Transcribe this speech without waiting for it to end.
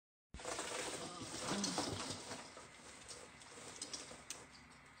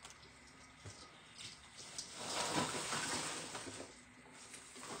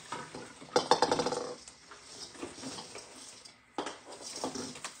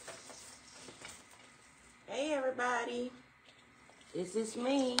everybody. This is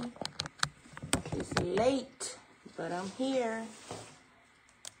me. It's late, but I'm here.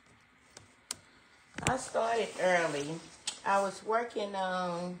 I started early. I was working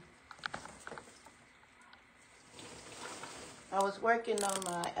on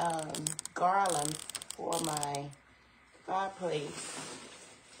my garland for my fireplace.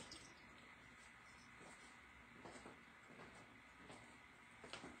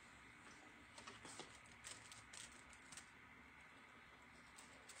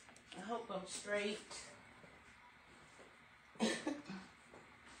 I hope I'm straight.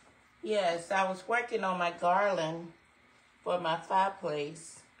 Yes, I was working on my garland for my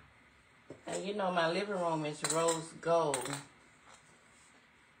fireplace. And you know my living room is rose gold.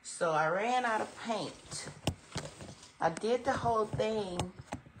 So I ran out of paint. I did the whole thing,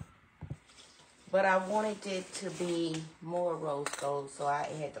 but I wanted it to be more rose gold, so I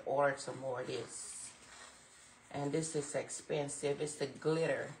had to order some more of this. And this is expensive. It's the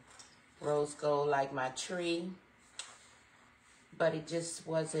glitter rose gold like my tree, but it just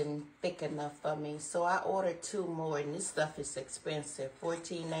wasn't thick enough for me. So I ordered 2 more, and this stuff is expensive,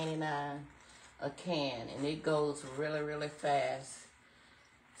 $14.99 a can, and it goes really, really fast.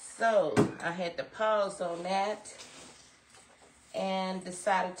 So I had to pause on that and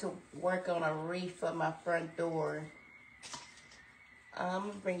decided to work on a wreath for my front door. I'm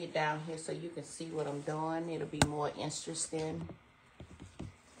gonna bring it down here so you can see what I'm doing. It'll be more interesting.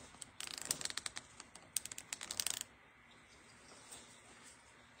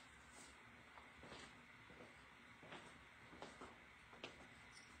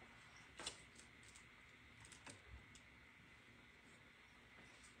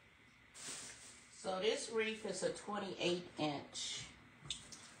 So this wreath is a 28-inch.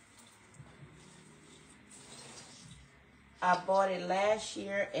 I bought it last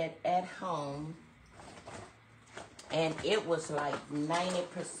year at home, and it was like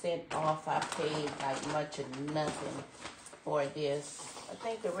 90% off. I paid like much of nothing for this. I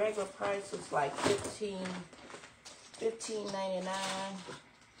think the regular price was like $15.99.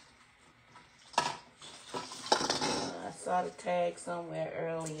 I saw the tag somewhere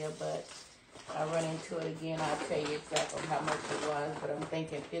earlier, but I run into it again. I'll tell you exactly how much it was, but I'm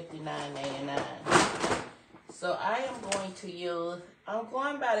thinking $59.99. So I am going to use, I'm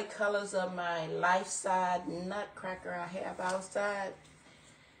going by the colors of my life-size nutcracker I have outside.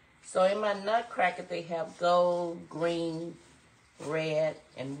 So in my nutcracker, they have gold, green, red,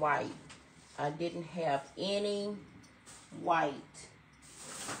 and white. I didn't have any white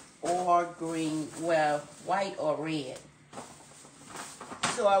or green, well, white or red.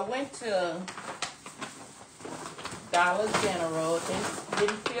 So I went to Dollar General.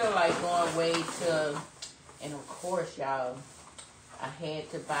 Didn't feel like going way to, and of course, y'all, I had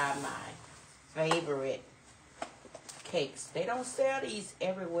to buy my favorite cakes. They don't sell these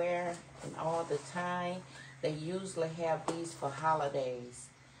everywhere and all the time. They usually have these for holidays.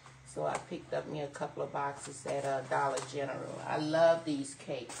 So I picked up me a couple of boxes at Dollar General. I love these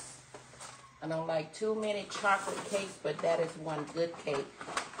cakes. I don't like too many chocolate cakes, but that is one good cake.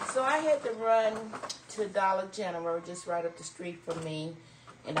 So I had to run to Dollar General, just right up the street from me,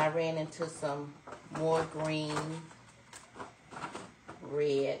 and I ran into some more green,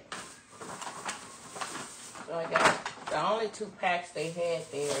 red. So I got the only 2 packs they had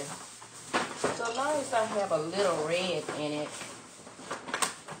there. So as long as I have a little red in it.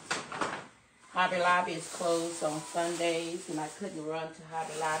 Hobby Lobby is closed on Sundays, and I couldn't run to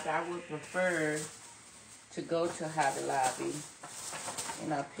Hobby Lobby. I would prefer to go to Hobby Lobby.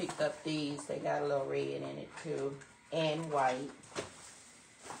 And I picked up these. They got a little red in it too, and white.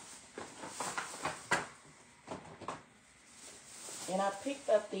 And I picked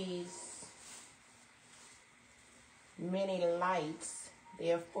up these mini lights.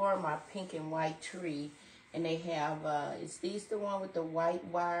 They're for my pink and white tree. And they have, is these the one with the white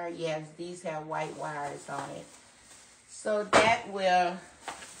wire? Yes, these have white wires on it. So that will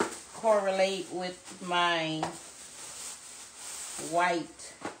correlate with my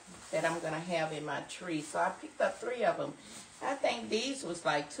white that I'm going to have in my tree. So I picked up 3 of them. I think these was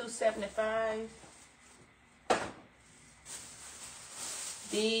like $2.75.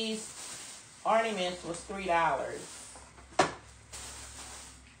 These ornaments was $3.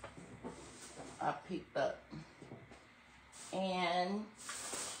 I picked up. And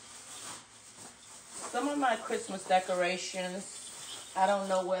some of my Christmas decorations, I don't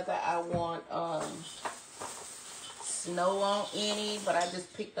know whether I want snow on any, but I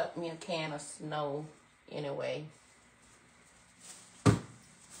just picked up me a can of snow anyway.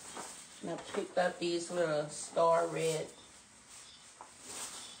 And I picked up these little star red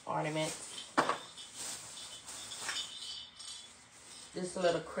ornaments. this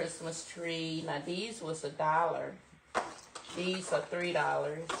little Christmas tree. Now these was $1. These are $3.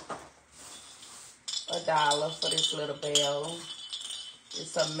 $1 for this little bell.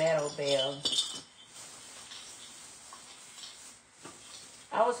 It's a metal bell.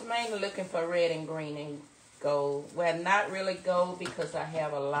 I was mainly looking for red and green and gold. Well, not really gold because I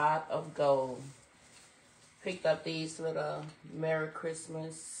have a lot of gold. Picked up these little Merry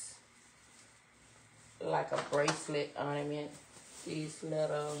Christmas, like a bracelet ornament. These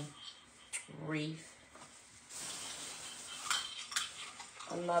little wreath.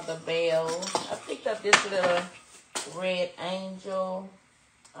 Another bell. I picked up this little red angel.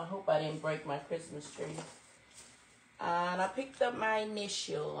 I hope I didn't break my Christmas tree. And I picked up my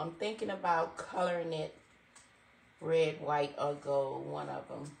initial. I'm thinking about coloring it red, white, or gold, one of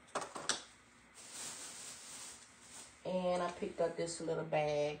them. And I picked up this little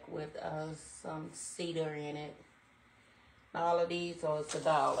bag with some cedar in it. All of these are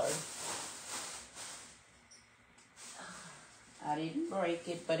 $1. I didn't break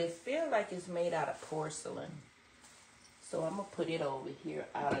it, but it feels like it's made out of porcelain. So I'm going to put it over here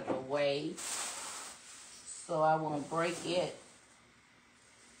out of the way so I won't break it.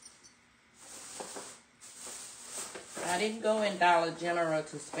 I didn't go in Dollar General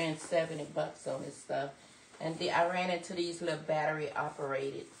to spend 70 bucks on this stuff. And I ran into these little battery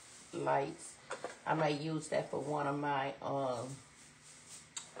operated lights. I might use that for one of my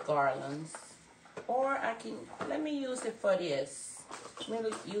garlands. Or I can, let me use it for this. Let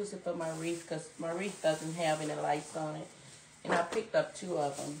me use it for my wreath because my wreath doesn't have any lights on it. And I picked up 2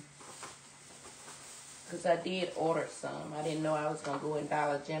 of them. Because I did order some. I didn't know I was going to go in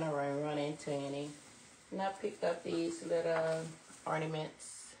Dollar General and run into any. And I picked up these little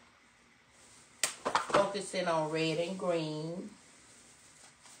ornaments. Focusing on red and green.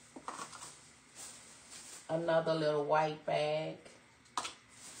 Another little white bag.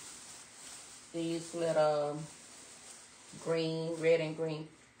 These little green, red and green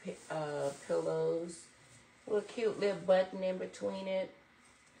pillows. A little cute little button in between it.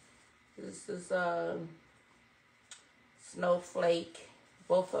 This is snowflake.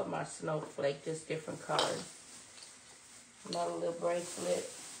 Both of them are snowflake, just different colors. Another little bracelet.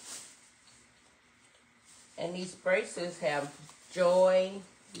 And these bracelets have joy,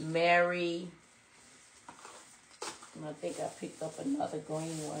 Mary. And I think I picked up another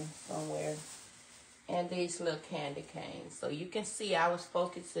green one somewhere. And these little candy canes. So you can see I was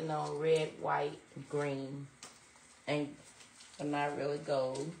focusing on red, white, green. And not really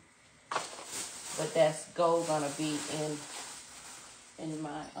gold. But that's gold gonna be in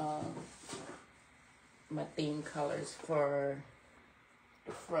my my theme colors for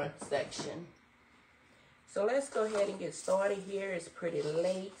the front section. So let's go ahead and get started here. It's pretty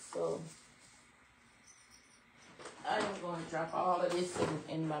late, so I'm going to drop all of this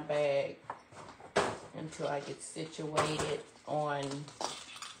in my bag until I get situated on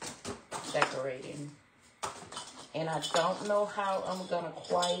decorating. And I don't know how I'm going to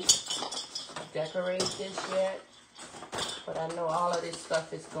quite decorate this yet, but I know all of this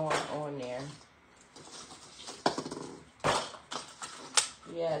stuff is going on there.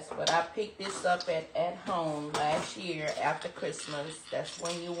 Yes, but I picked this up at home last year after Christmas. That's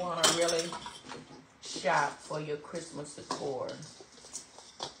when you want to really shop for your Christmas decor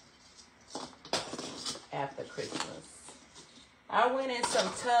after Christmas. I went in some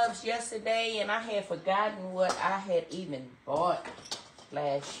tubs yesterday and I had forgotten what I had even bought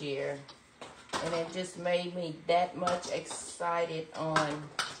last year. And it just made me that much excited on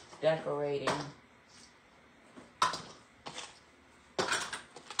decorating.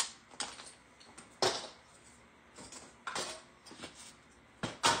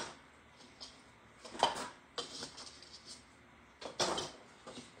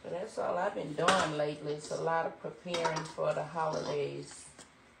 That's all I've been doing lately. It's a lot of preparing for the holidays.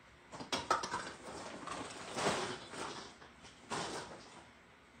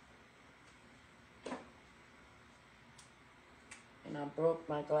 And I broke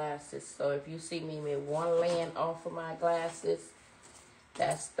my glasses. So if you see me with one laying off of my glasses,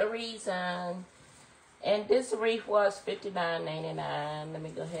 that's the reason. And this wreath was $59.99. Let me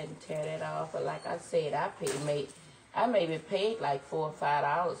go ahead and tear that off. But like I said, I maybe paid like $4 or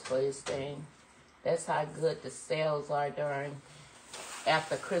 $5 for this thing. That's how good the sales are during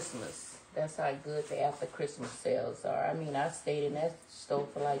after Christmas. That's how good the after Christmas sales are. I mean, I stayed in that store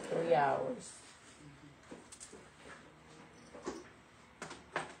for like 3 hours.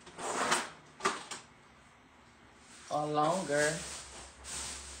 Or longer.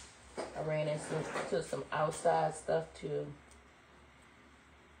 I ran into some outside stuff too.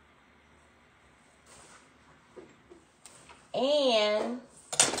 And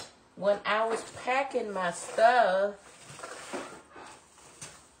when I was packing my stuff,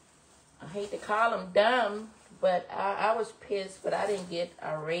 I hate to call them dumb, but I was pissed, but I didn't get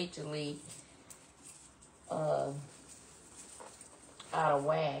outrageously out of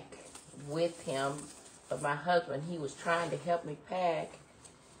whack with him. But my husband, he was trying to help me pack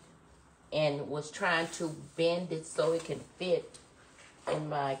and was trying to bend it so it can fit in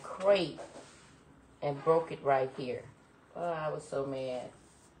my crate and broke it right here. Oh, I was so mad.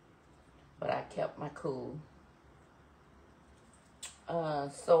 But I kept my cool.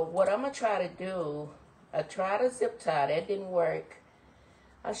 So what I'm going to try to do, I tried a zip tie. That didn't work.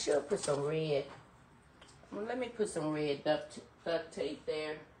 I should put some red. Well, let me put some red duct tape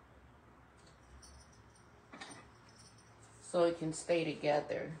there so it can stay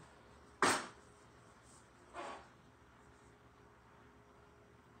together.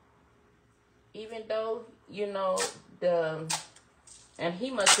 Even though, you know, and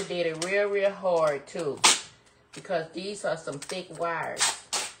he must have did it real, real hard too, because these are some thick wires.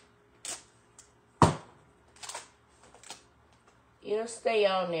 It'll stay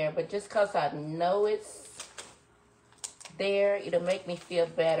on there, but just because I know it's there, it'll make me feel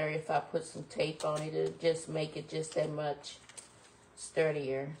better if I put some tape on it. It'll just make it just that much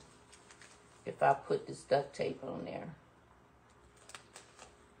sturdier if I put this duct tape on there.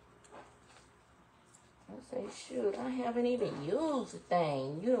 I say, shoot, I haven't even used the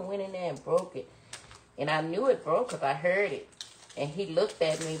thing. You done went in there and broke it. And I knew it broke because I heard it. And he looked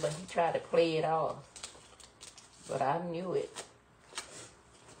at me, but he tried to play it off. But I knew it.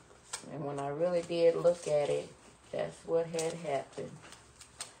 And when I really did look at it, that's what had happened.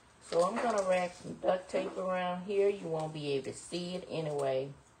 So I'm going to wrap some duct tape around here. You won't be able to see it anyway.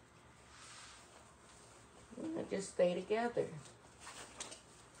 It'll just stay together.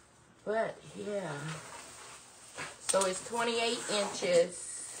 But, yeah. So it's 28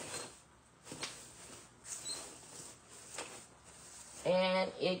 inches.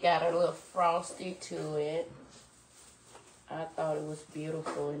 And it got a little frosty to it. I thought it was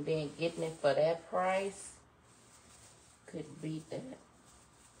beautiful. And then getting it for that price, couldn't beat that.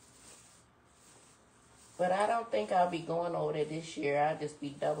 But I don't think I'll be going over there this year. I'll just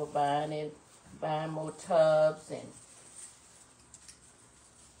be double buying it, buying more tubs, and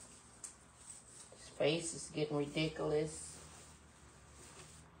space is getting ridiculous.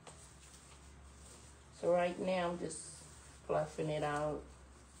 So right now I'm just fluffing it out.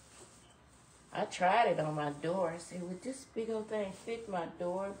 I tried it on my door. I said, would this big old thing fit my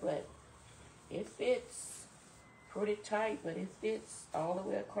door? But it fits pretty tight, but it fits all the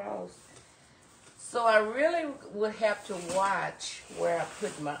way across. So I really would have to watch where I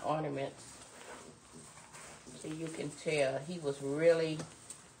put my ornaments. So you can tell he was really,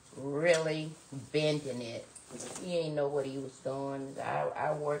 really bending it. He ain't know what he was doing.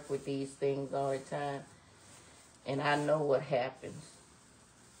 I work with these things all the time, and I know what happens.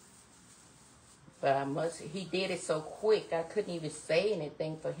 But he did it so quick, I couldn't even say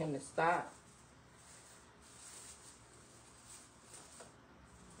anything for him to stop.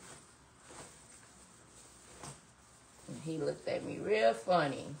 And he looked at me real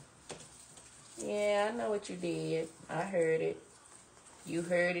funny. Yeah, I know what you did. I heard it. You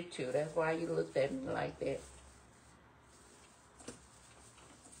heard it too. That's why you looked at me like that.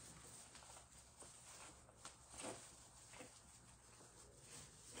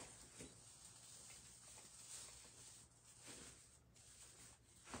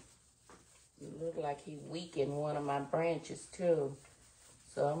 It looked like he weakened one of my branches too.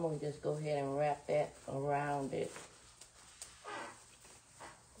 So I'm going to just go ahead and wrap that around it.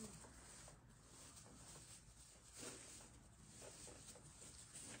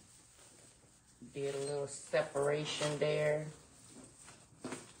 Did a little separation there.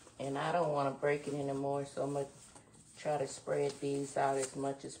 And I don't want to break it anymore, so I'm going to try to spread these out as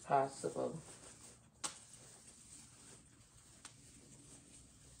much as possible.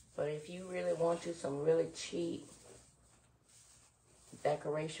 But if you really want you some really cheap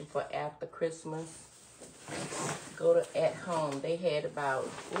decoration for after Christmas, go to At Home. They had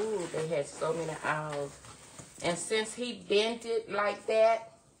they had so many aisles. And since he bent it like that,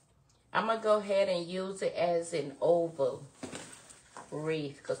 I'm going to go ahead and use it as an oval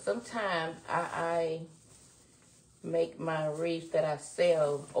wreath. Because sometimes I make my wreath that I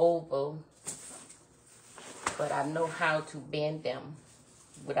sell oval, but I know how to bend them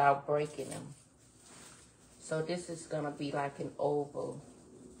without breaking them. So this is going to be like an oval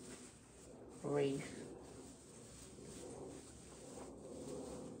wreath.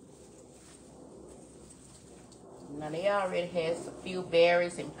 Now they already has a few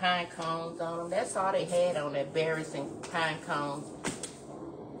berries and pine cones on them. That's all they had on that, berries and pine cones.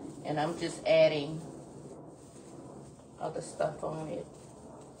 And I'm just adding other stuff on it.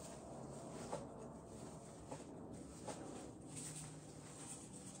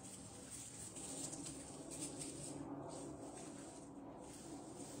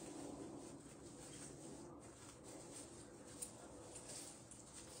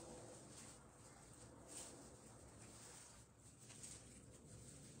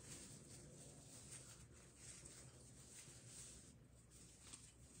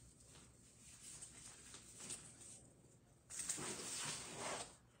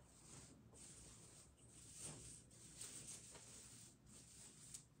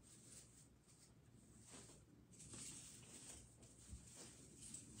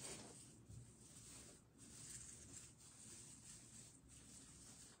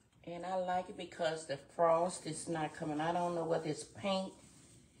 And I like it because the frost is not coming. I don't know whether it's paint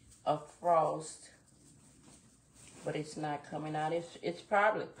or frost, but it's not coming out. It's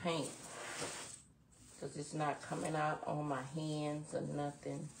probably paint because it's not coming out on my hands or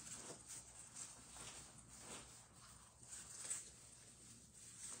nothing.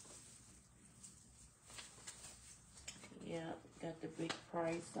 Yeah, got the big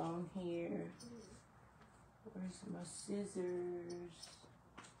price on here. Where's my scissors?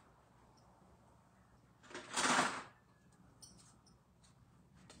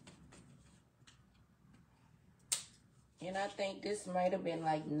 And I think this might have been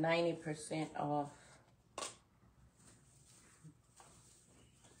like 90% off.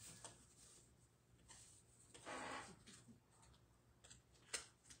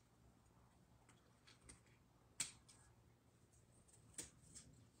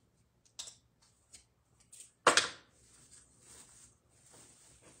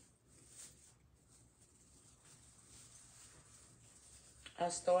 I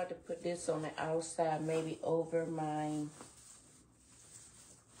started to put this on the outside, maybe over my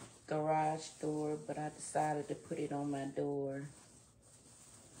garage door, but I decided to put it on my door.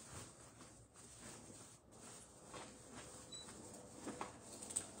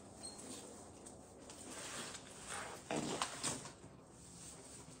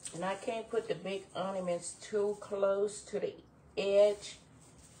 And I can't put the big ornaments too close to the edge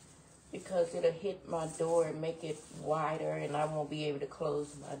because it'll hit my door and make it wider and I won't be able to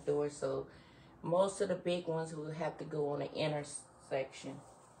close my door. So most of the big ones will have to go on the inner section.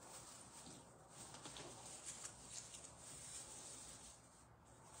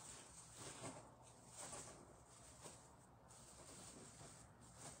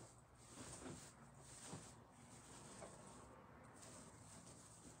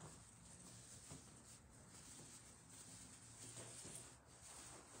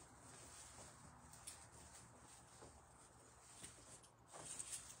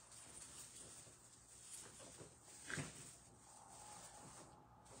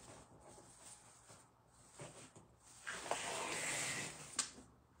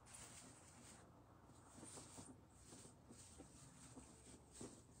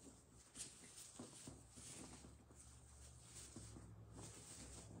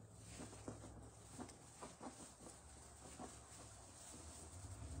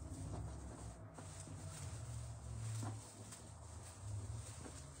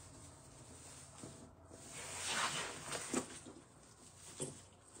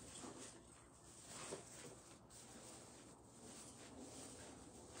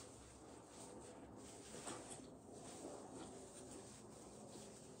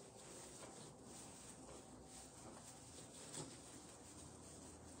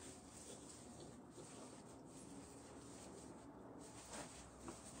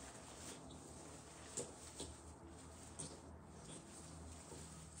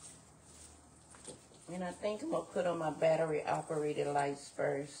 And I think I'm going to put on my battery operated lights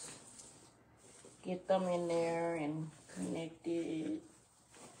first. Get them in there and connected.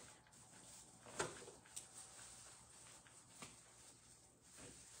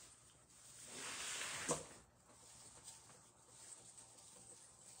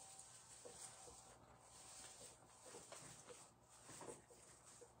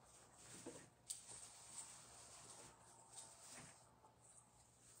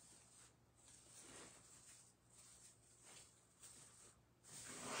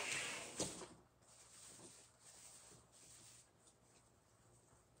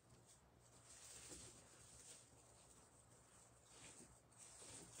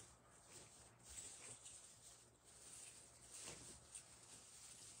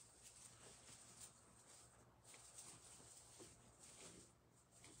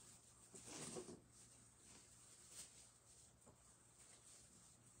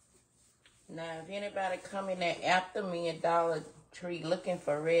 Now, if anybody coming there after me at Dollar Tree looking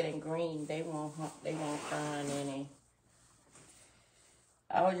for red and green, they won't find any.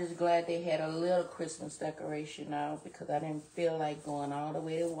 I was just glad they had a little Christmas decoration out because I didn't feel like going all the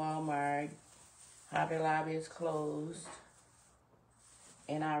way to Walmart. Hobby Lobby is closed.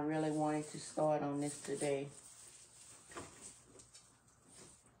 And I really wanted to start on this today.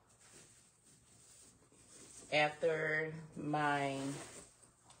 After my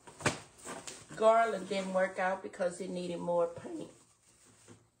garland didn't work out because it needed more paint.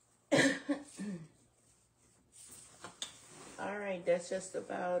 All right, that's just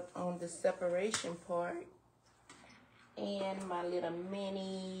about on the separation part. And my little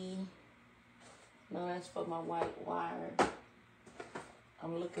mini, no, that's for my white wire.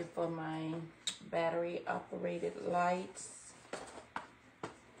 I'm looking for my battery operated lights.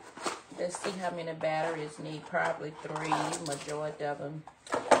 Let's see how many batteries need. Probably 3, majority of them.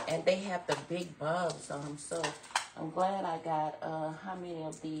 And they have the big bulbs on them. So I'm glad I got, how many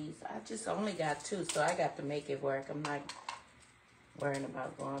of these? I just only got 2, so I got to make it work. I'm not worrying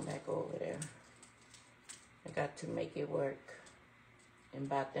about going back over there. I got to make it work. And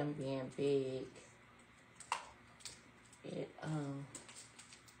about them being big, it,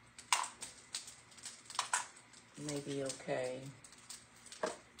 may be okay.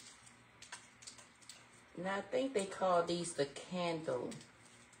 Now, I think they call these the candle.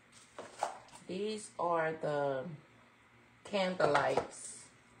 These are the candle lights.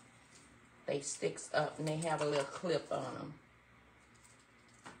 They sticks up and they have a little clip on them.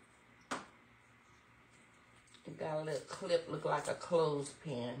 It got a little clip, look like a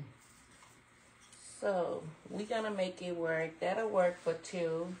clothespin. So, we're gonna make it work. That'll work for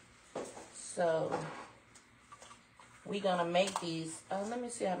 2. So, we're gonna make these. Let me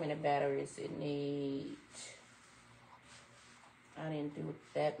see how many batteries it needs. I didn't do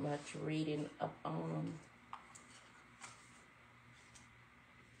that much reading up on them.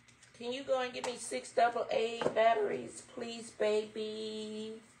 Can you go and give me 6 AA batteries, please,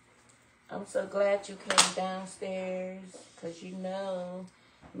 baby? I'm so glad you came downstairs, because you know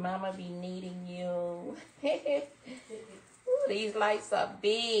Mama be needing you. Ooh, these lights are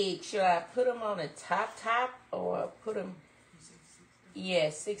big. Should I put them on the top or put them... Yeah,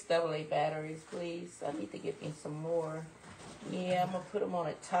 6 AA batteries, please. I need to get me some more. Yeah, I'm going to put them on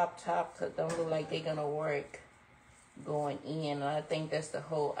the top because don't look like they're going to work going in. And I think that's the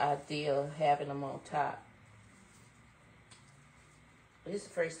whole idea of having them on top. This is the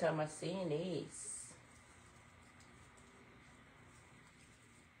first time I've seen these.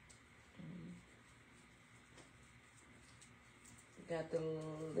 Got the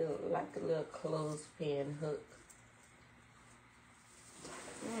little, like a little clothespin hook.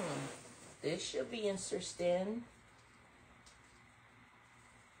 This should be interesting.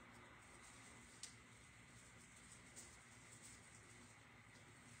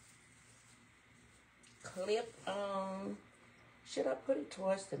 Clip on. Should I put it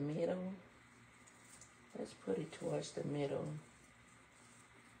towards the middle? Let's put it towards the middle.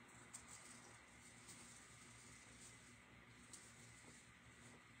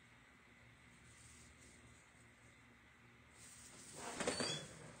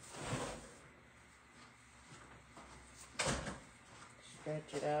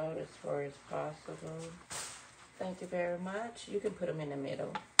 Stretch it out as far as possible. Thank you very much. You can put them in the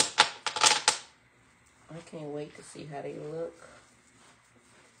middle. I can't wait to see how they look.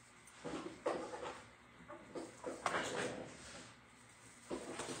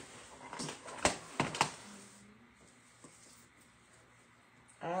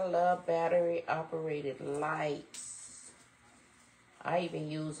 I love battery operated lights. I even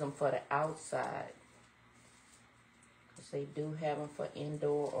use them for the outside. Because they do have them for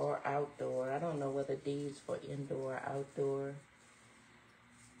indoor or outdoor. I don't know whether these for indoor or outdoor.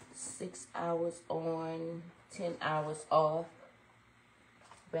 6 hours on, 10 hours off.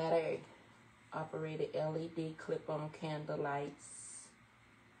 Battery operated LED clip-on candle lights.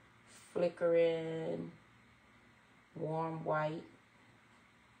 Flickering, warm white.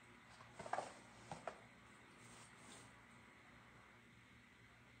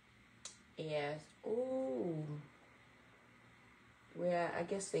 Yes. Ooh. Well, I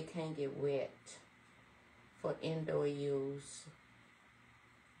guess they can't get wet for indoor use.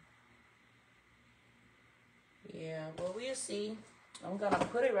 Yeah, well, we'll see. I'm going to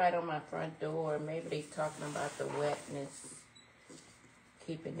put it right on my front door. Maybe they're talking about the wetness,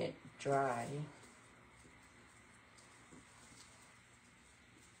 keeping it dry.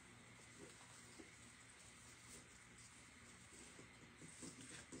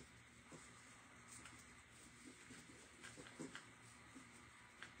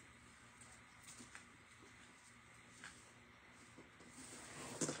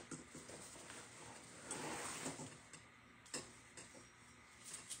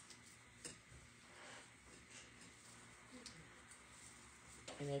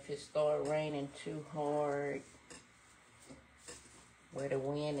 And if it starts raining too hard, where the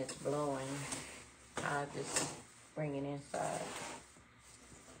wind is blowing, I'll just bring it inside.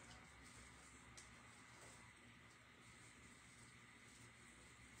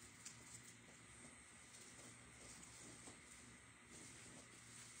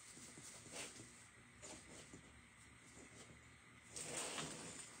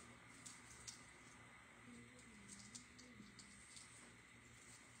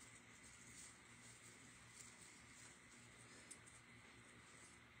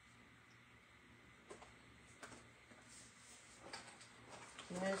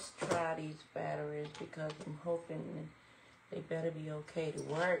 Let's try these batteries because I'm hoping they better be okay to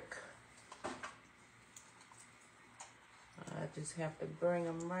work. I just have to bring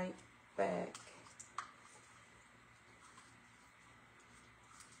them right back.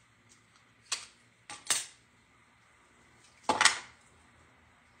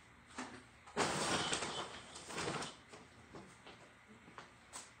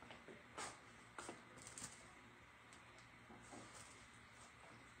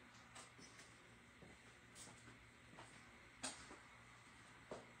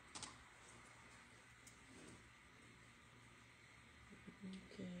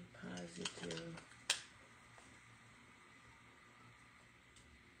 Positive.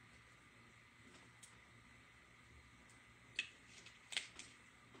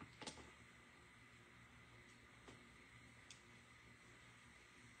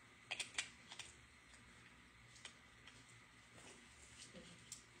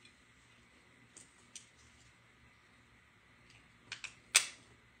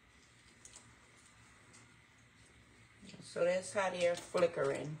 So that's how they're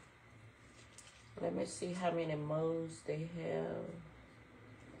flickering. Let me see how many modes they have.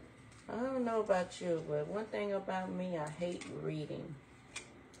 I don't know about you, but one thing about me, I hate reading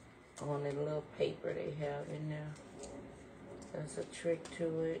on the little paper they have in there. There's a trick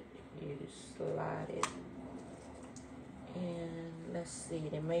to it. You slide it. And let's see,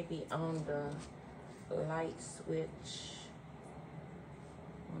 they may be on the light switch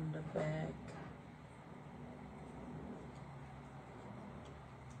on the back.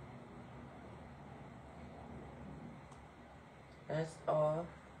 That's off.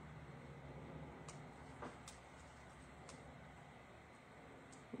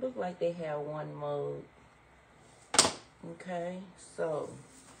 Look like they have one mode. Okay, so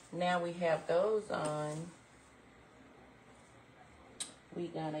now we have those on. We're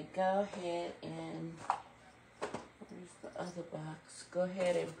gonna go ahead and, where's the other box? Go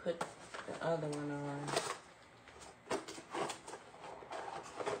ahead and put the other one on.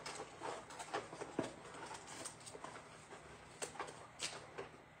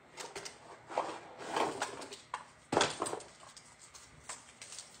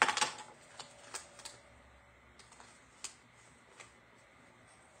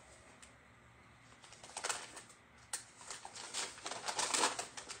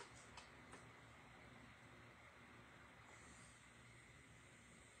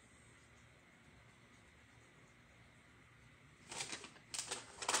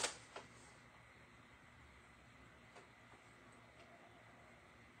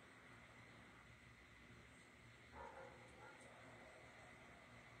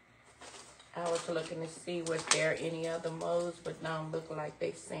 I was looking to see was there any other modes, but don't look like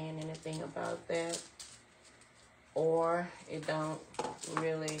they saying anything about that. Or it don't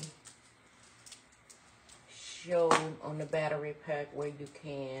really show on the battery pack where you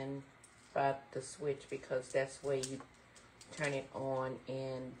can buy the switch, because that's where you turn it on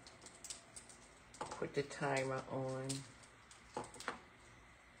and put the timer on.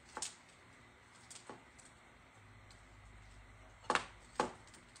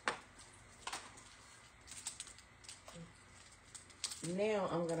 Now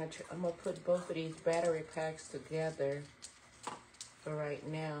I'm gonna put both of these battery packs together for right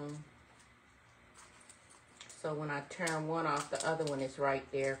now. So when I turn one off, the other one is right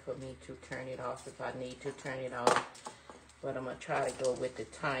there for me to turn it off if I need to turn it off. But I'm gonna try to go with the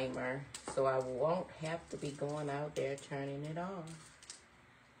timer so I won't have to be going out there turning it off.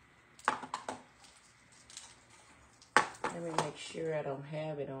 Let me make sure I don't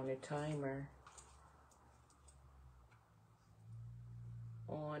have it on the timer.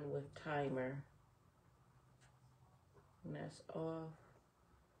 On with timer, and that's off.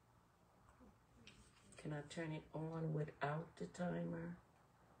 Can I turn it on without the timer?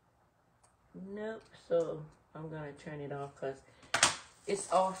 Nope. So I'm gonna turn it off because it's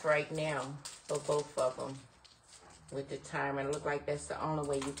off right now for both of them with the timer. It looks like that's the only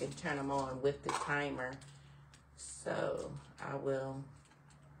way you can turn them on with the timer. So I will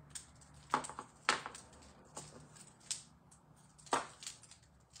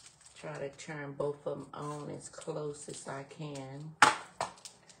Try to turn both of them on as close as I can.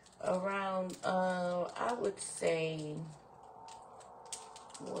 Around, I would say,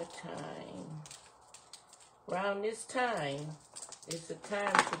 what time? Around this time, it's the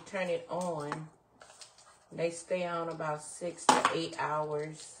time to turn it on. They stay on about 6 to 8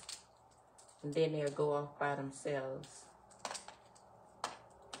 hours, and then they'll go off by themselves.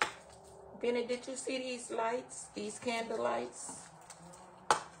 Benny, did you see these lights, these candle lights?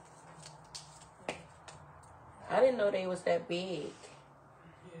 I didn't know they was that big.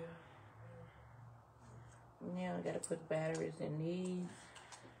 Now I gotta put batteries in these.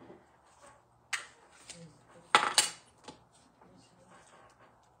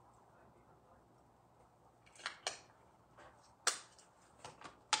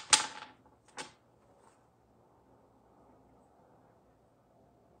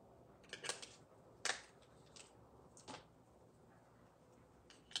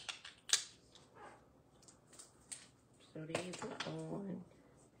 So these are on,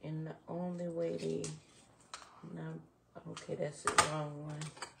 and the only way they, now, okay, that's the wrong one.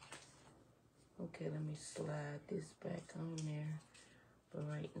 Okay, let me slide this back on there. But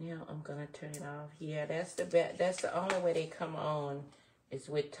right now, I'm gonna turn it off. Yeah, that's the only way they come on is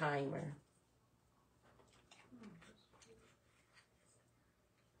with timer.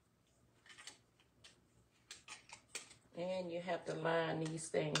 And you have to line these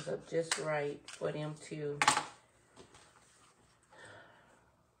things up just right for them to.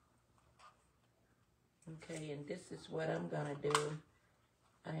 Okay, and this is what I'm gonna do.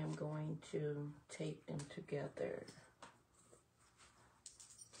 I am going to tape them together.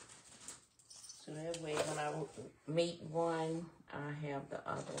 So that way when I meet one, I have the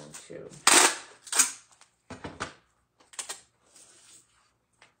other one too.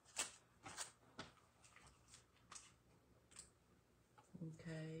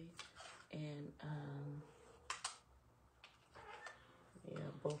 Okay, and yeah,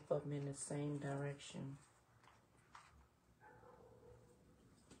 both of them in the same direction.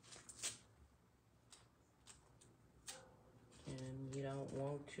 And you don't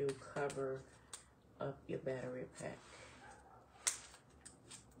want to cover up your battery pack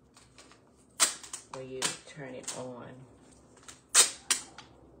where you turn it on.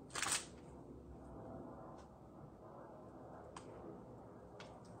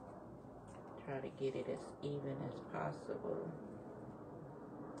 Try to get it as even as possible.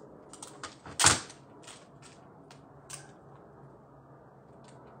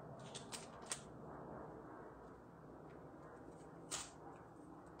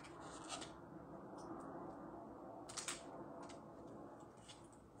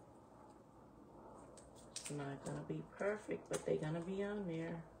 It's not gonna be perfect, but they're gonna be on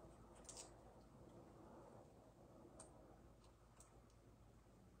there.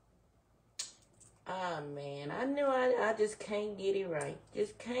 Ah, man, I knew I just can't get it right.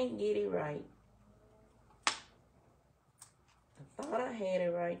 Just can't get it right. I thought I had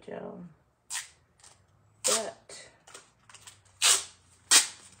it right, y'all. But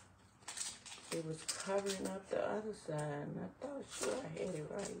it was covering up the other side, and I thought sure I had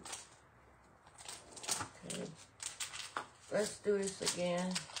it right. Okay, let's do this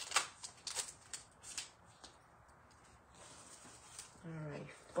again. All right,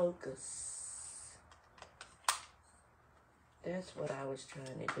 focus. That's what I was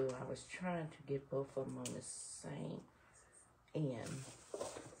trying to do. I was trying to get both of them on the same end.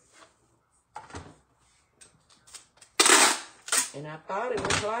 And I thought it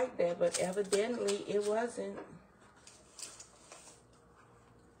was like that, but evidently it wasn't.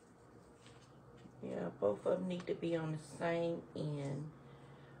 Yeah, both of them need to be on the same end,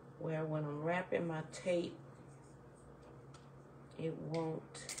 where when I'm wrapping my tape, it won't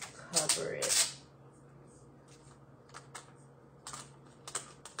cover it.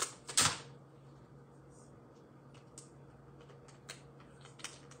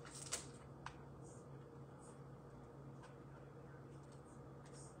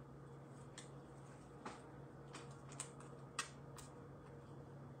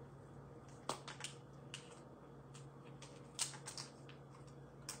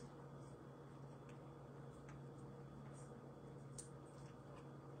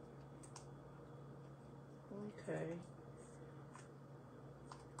 Okay.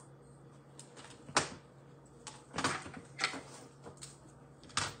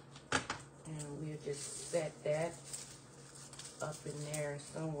 And we'll just set that up in there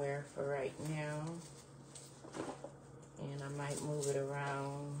somewhere for right now. And I might move it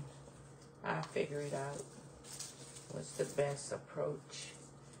around. I'll figure it out. What's the best approach?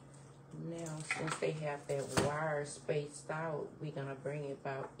 Now, since they have that wire spaced out, we're gonna bring it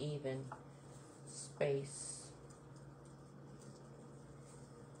about even space.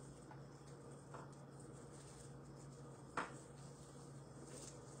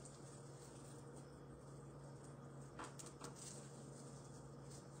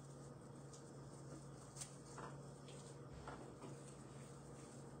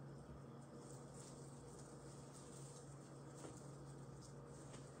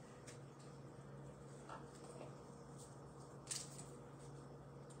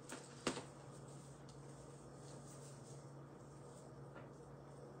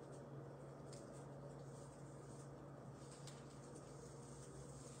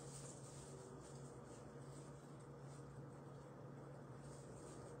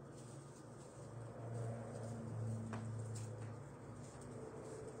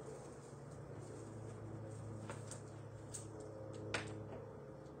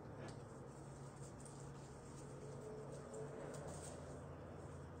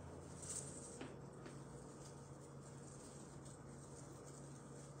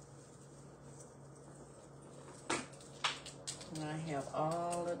 And I have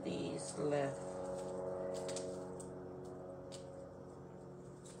all of these left.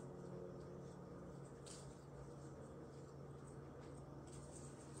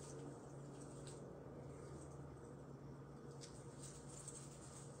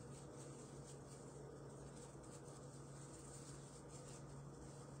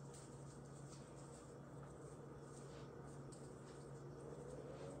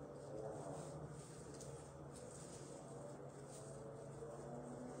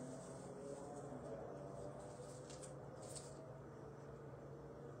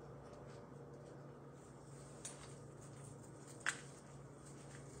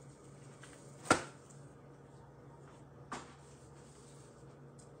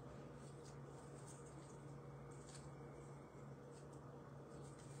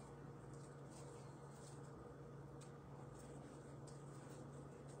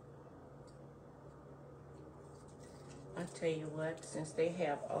 I tell you what, since they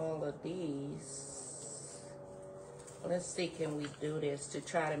have all of these, let's see, can we do this to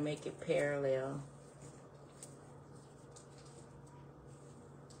try to make it parallel?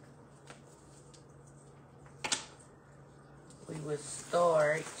 We would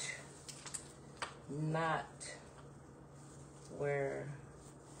start not where,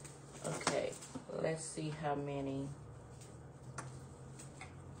 okay, let's see how many.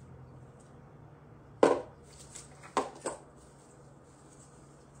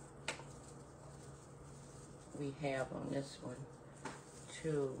 We have on this one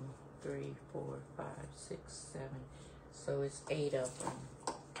 2, 3, 4, 5, 6, 7. So it's 8 of them.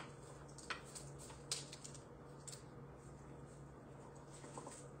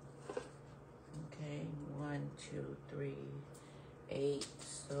 Okay, 1, 2, 3, 8.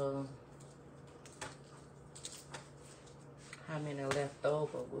 So how many left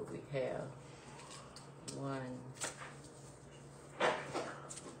over would we have? 1,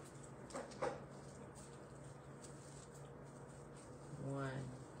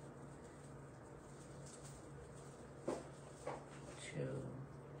 2,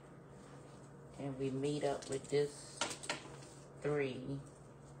 and we meet up with this 3.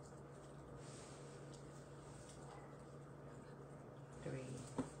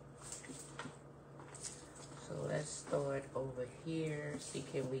 So let's start over here. See,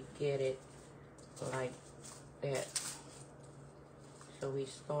 can we get it like that? So we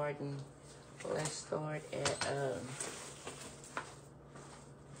starting. Let's start at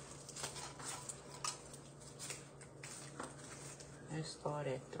let's start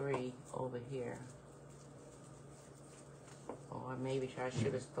at 3 over here. Or maybe I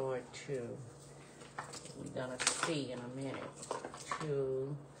should have started 2. We're gonna see in a minute.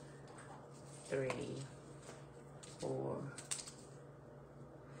 2, 3, 4,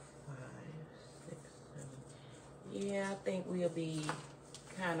 5, 6, 7. Yeah, I think we'll be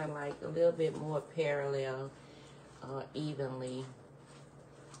kind of like a little bit more parallel, evenly.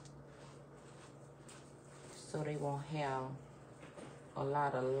 So they won't have a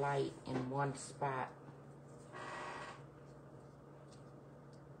lot of light in one spot.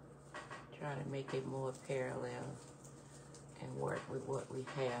 Try to make it more parallel and work with what we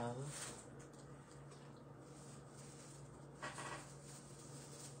have.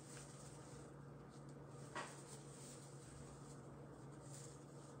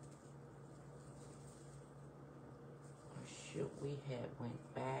 Shoot, we had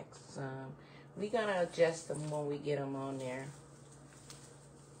went back some. We're gonna adjust them when we get them on there.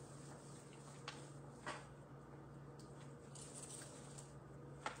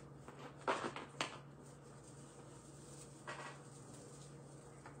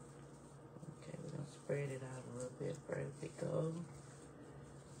 we go.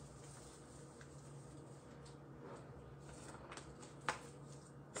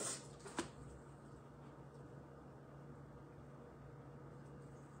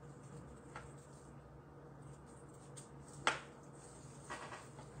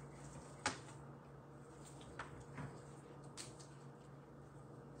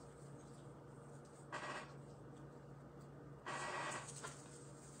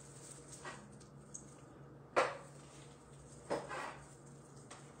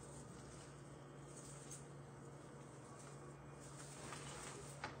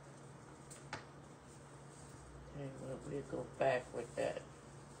 Well, we'll go back with that.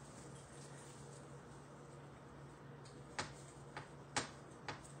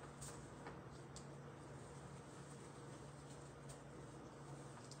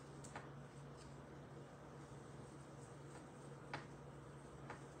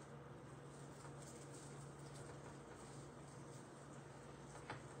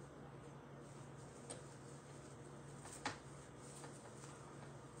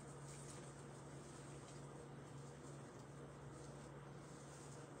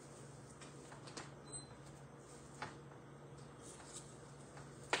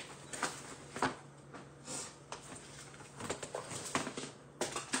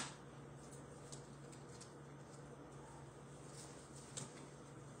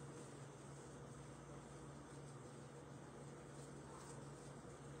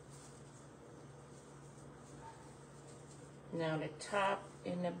 Now the top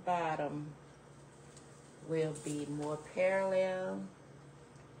and the bottom will be more parallel,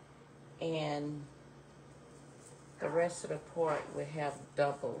 and the rest of the part will have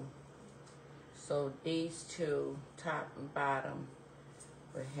double. So these two, top and bottom,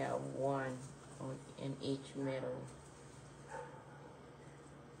 will have one in each middle.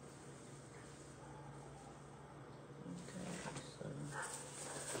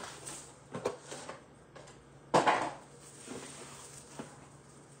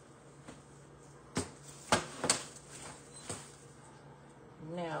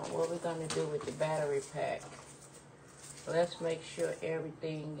 Now, what we're going to do with the battery pack, let's make sure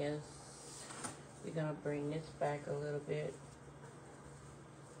everything is, we're going to bring this back a little bit.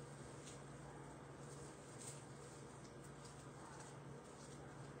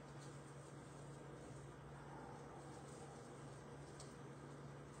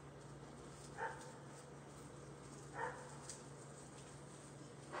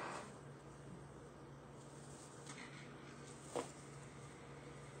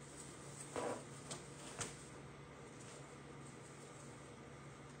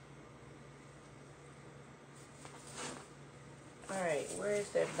 Alright, where is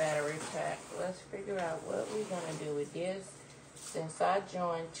that battery pack? Let's figure out what we're going to do with this. Since I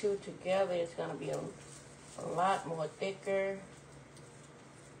joined two together, it's going to be a lot more thicker.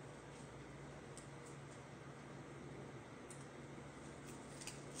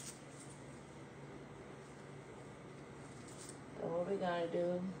 So what we're going to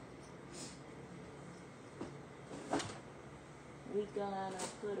do, we're going to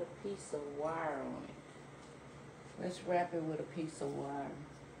put a piece of wire on it. Let's wrap it with a piece of wire.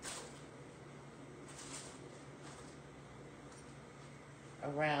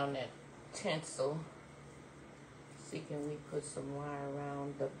 Around that tinsel. See, can we put some wire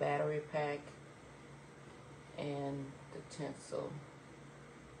around the battery pack and the tinsel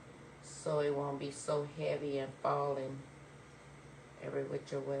so it won't be so heavy and falling every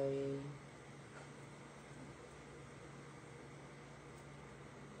which way.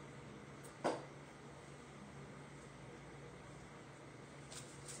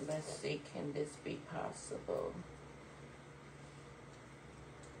 Let's see, can this be possible?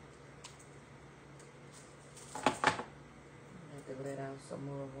 I have to let out some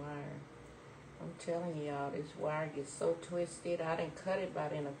more wire. I'm telling y'all, this wire gets so twisted. I done cut it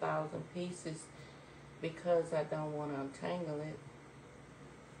about in 1,000 pieces because I don't want to untangle it.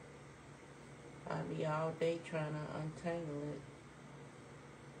 I'll be all day trying to untangle it.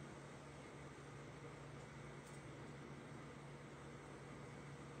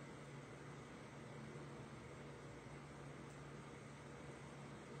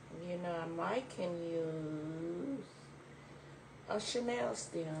 You know, I might can use a Chanel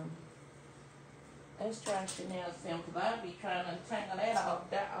stem. Let's try Chanel stem, because I'll be trying to untangle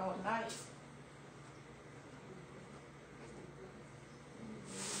that all night.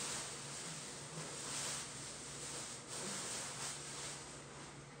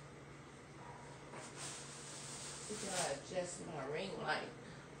 We gotta adjust my ring light.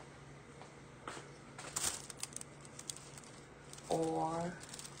 Or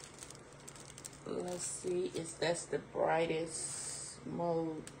Let's see, that's the brightest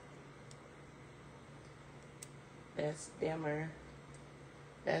mode. That's dimmer.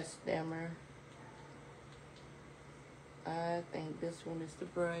 That's dimmer. I think this one is the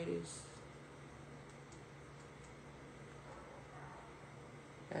brightest.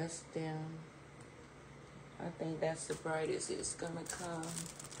 That's dim. I think that's the brightest it's gonna come.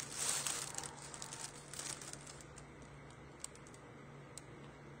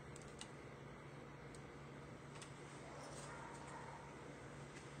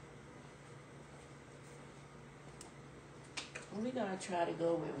 We're gonna try to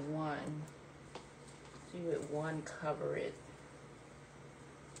go with one. See, with one cover it.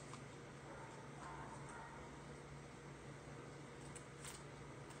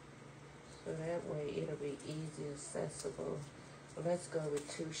 So that way it'll be easy accessible. Well, let's go with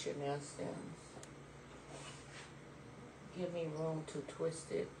 2 Chanel stems. Give me room to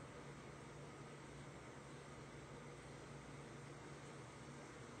twist it.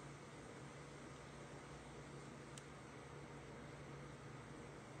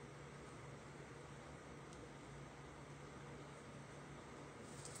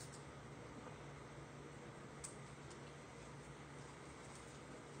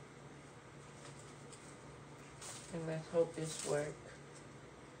 And let's hope this works.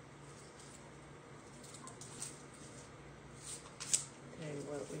 Tell you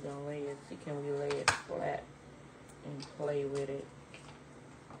what, we're gonna lay it. See, can we lay it flat and play with it?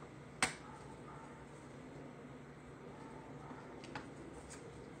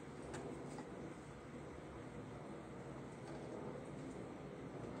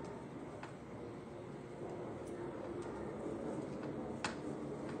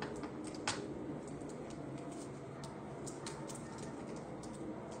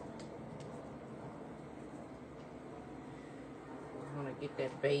 Get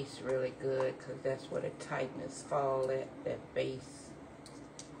that base really good, because that's where the tightness fall at, that base.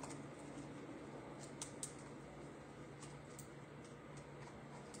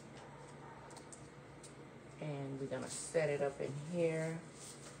 And we're gonna set it up in here,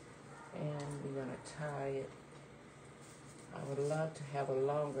 and we're gonna tie it. I would love to have a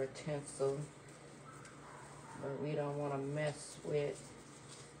longer tinsel, but we don't want to mess with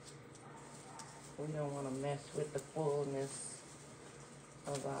the fullness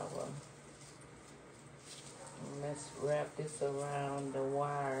of our. Let's wrap this around the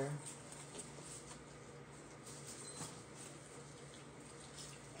wire.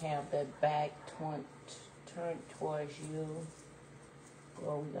 Have that back turned towards you.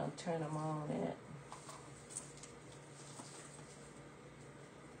 Well, we're gonna turn them on it.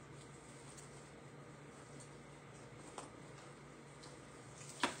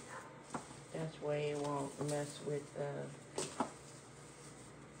 That's why it won't mess with the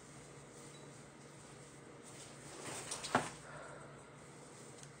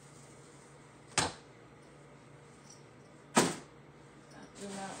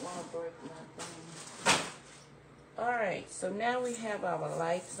break my thing. Alright, so now we have our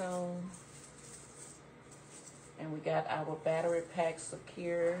lights on. And we got our battery pack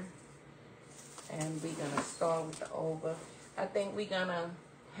secure. And we're going to start with the over. I think we're going to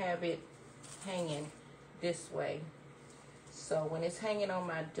have it hanging this way. So when it's hanging on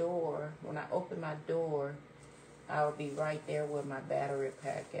my door, when I open my door, I'll be right there with my battery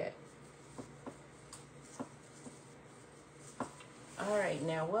pack at. All right,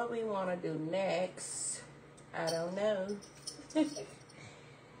 now what we want to do next, I don't know.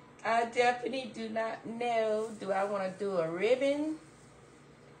 I definitely do not know. Do I want to do a ribbon,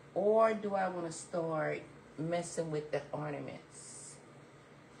 or do I want to start messing with the ornaments?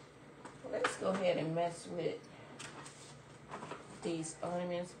 Let's go ahead and mess with these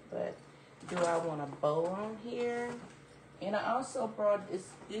ornaments, but do I want a bow on here? And I also brought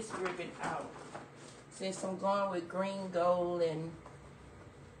this ribbon out. Since I'm going with green, gold, and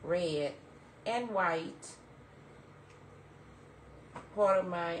red, and white. Part of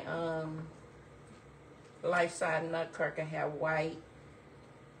my life-size nutcracker have white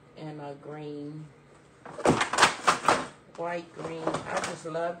and a green. White, green. I just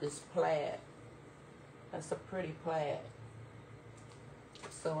love this plaid. That's a pretty plaid.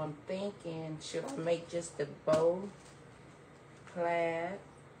 So I'm thinking, should I make just the bow plaid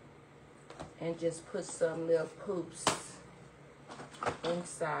and just put some little poops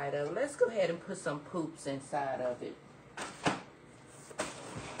inside of it? Let's go ahead and put some poops inside of it.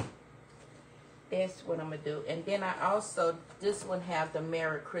 That's what I'm gonna do. And then I also, this one have the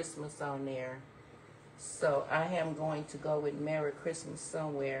Merry Christmas on there. So I am going to go with Merry Christmas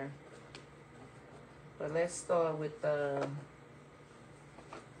somewhere. But let's start with the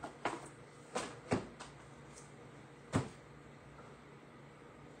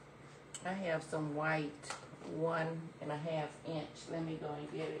I have some white 1.5 inch. Let me go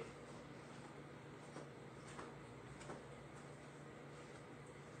and get it.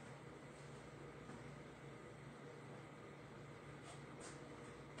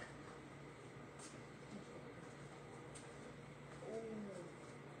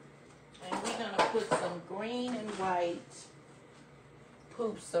 And we're gonna put some green and white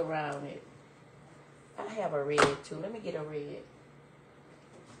poops around it. I have a red too. Let me get a red.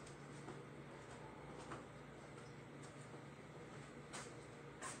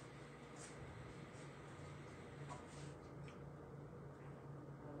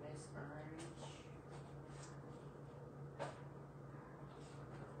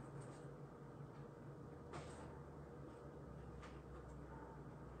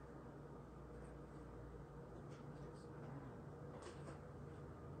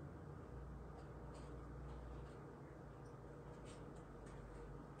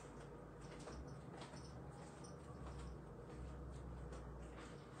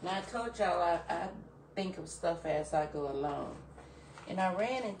 Now I told y'all I think of stuff as I go along. And I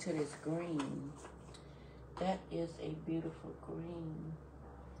ran into this green. That is a beautiful green.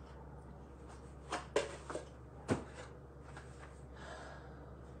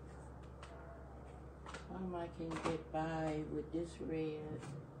 I can get by with this red.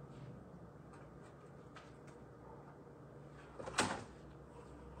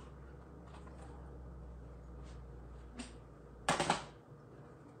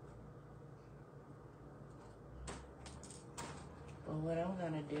 But what I'm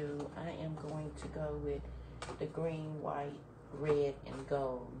gonna do, I am going to go with the green, white, red, and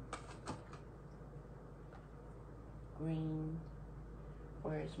gold. Green,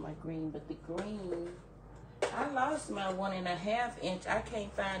 where's my green? But the green, I lost my 1.5 inch. I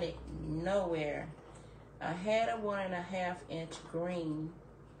can't find it nowhere. I had a 1.5 inch green,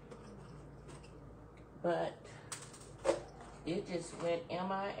 but it just went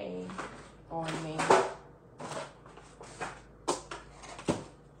MIA on me.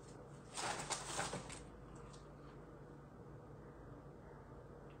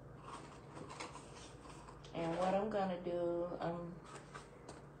 And what I'm gonna do,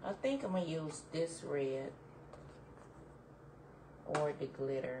 I think I'm gonna use this red or the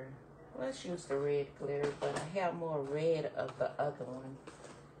glitter. Let's use the red glitter, but I have more red of the other one.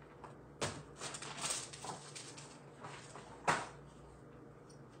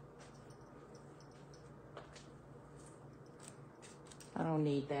 I don't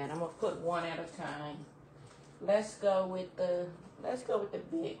need that. I'm gonna put one at a time. Let's go with the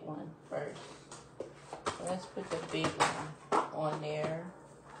big one first. Let's put the big one on there.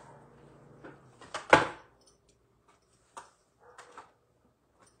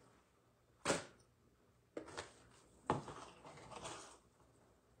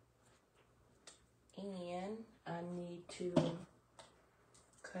 And I need to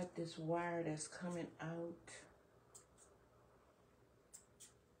cut this wire that's coming out.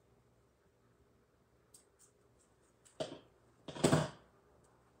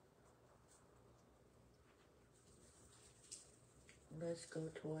 Let's go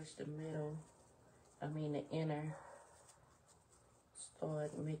towards the middle. I mean the inner.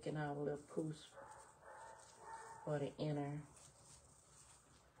 Start making our little poofs for the inner.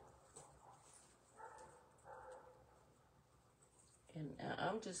 And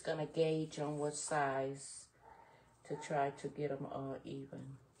I'm just gonna gauge on what size to try to get them all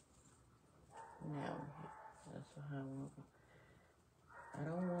even. Now, that's how I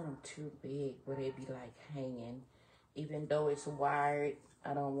don't want them too big where they be like hanging. Even though it's wired,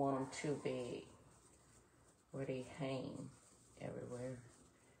 I don't want them too big where they hang everywhere.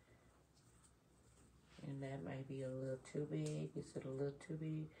 And that might be a little too big. Is it a little too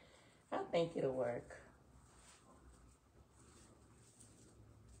big? I think it'll work.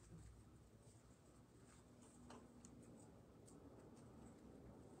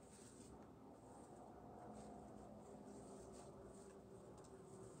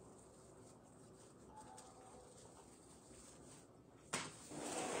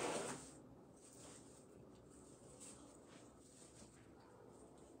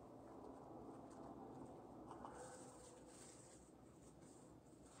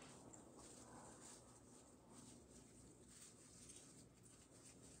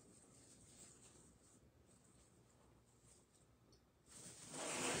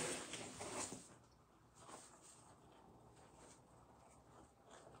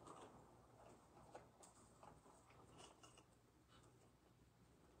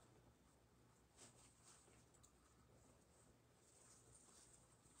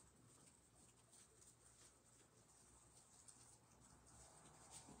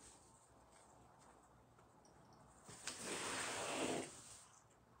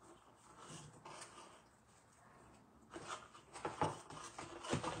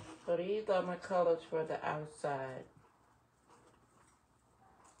 So these are my colors for the outside.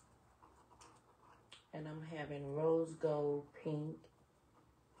 And I'm having rose gold, pink,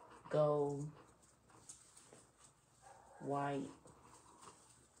 gold, white,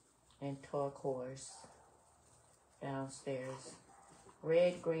 and turquoise downstairs.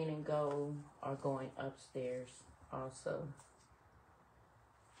 Red, green, and gold are going upstairs also.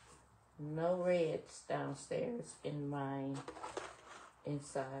 No reds downstairs in my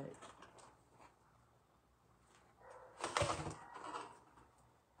inside.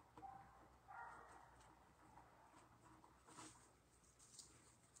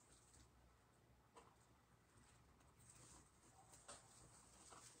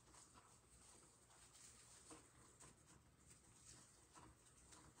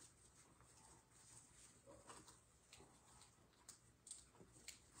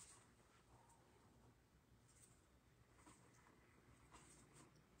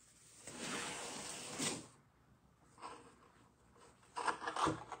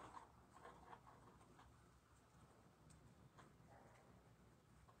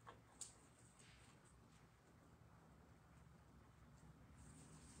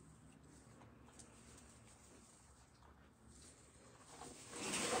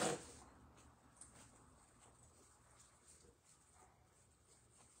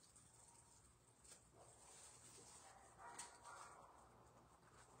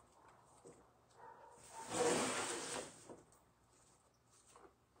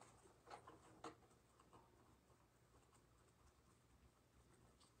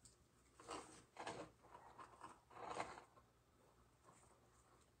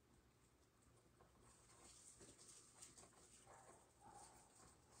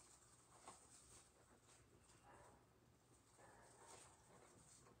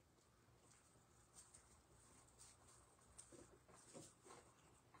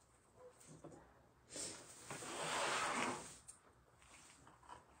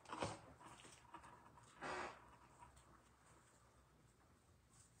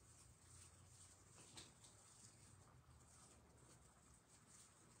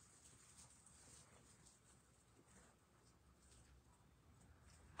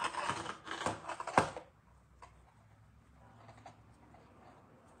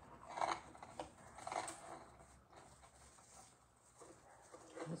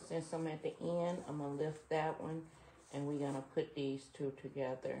 Since I'm at the end, I'm going to lift that one and we're going to put these two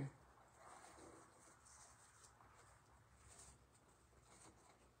together.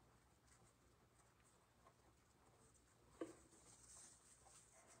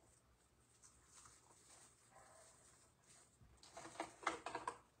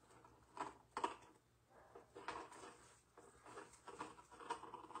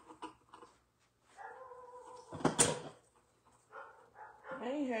 I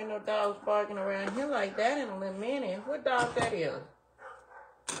ain't heard no dogs barking around here like that in a little minute. What dog that is?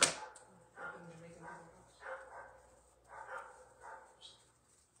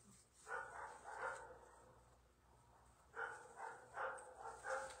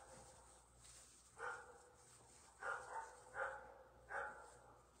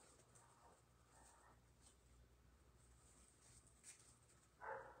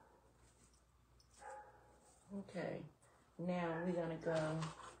 Okay, now we're gonna go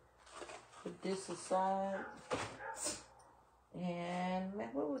put this aside. And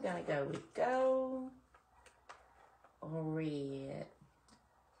what we're gonna go with? Gold or red?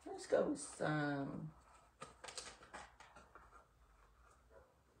 Let's go with some.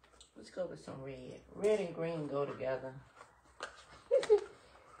 Let's go with some red. Red and green go together.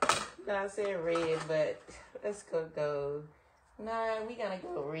 No, I said red, but let's go gold. Nah, we're gonna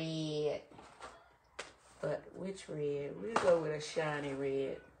go red. But which red? We'll go with a shiny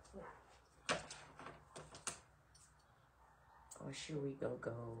red. Or should we go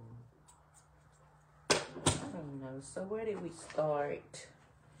gold? I don't know. So where did we start?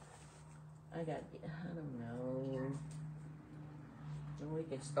 I don't know. We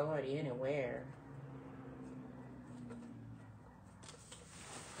can start anywhere.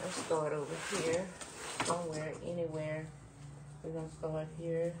 Let's start over here. Somewhere, anywhere. We're gonna start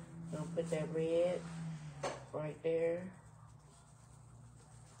here. We're gonna put that red right there.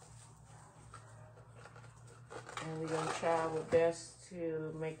 And we're going to try our best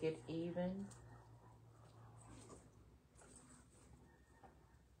to make it even.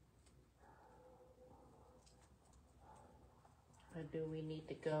 Or do we need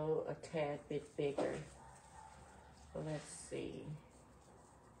to go a tad bit bigger? So let's see.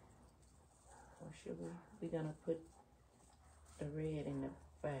 Or should we're going to put the red in the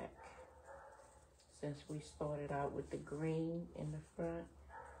back. Since we started out with the green in the front,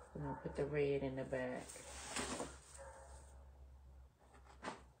 We're gonna put the red in the back.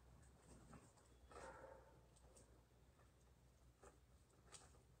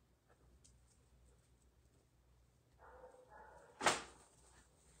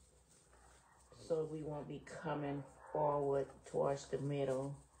 So we won't be coming forward towards the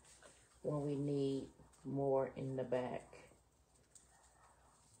middle when we need more in the back.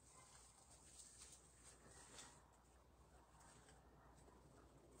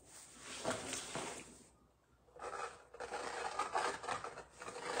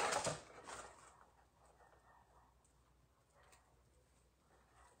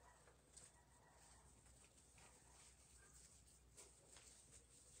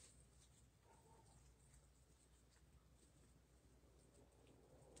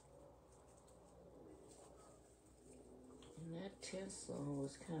 And that tinsel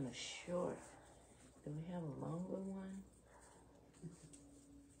was kind of short. Do we have a longer one?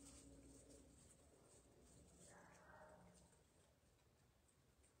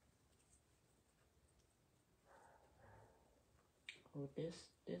 Oh, this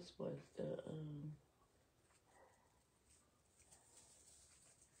was the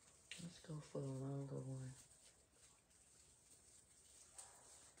let's go for the longer one.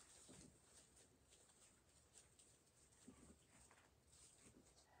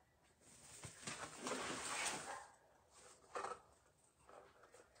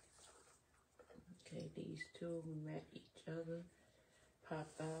 Okay, these two met each other,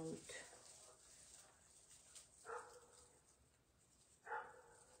 pop out.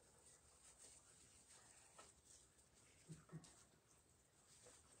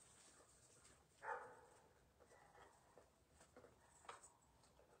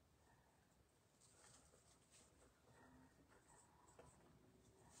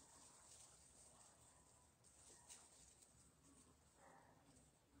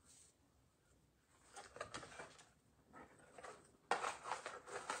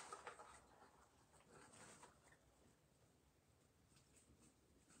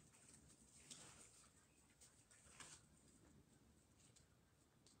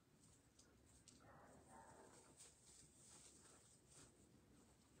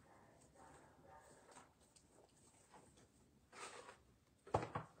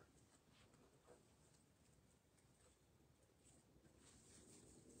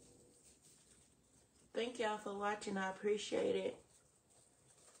 Thank y'all for watching. I appreciate it.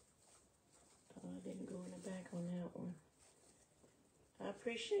 Oh, I didn't go in the back on that one. I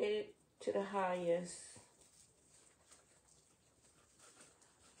appreciate it to the highest.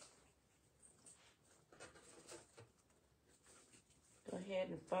 Go ahead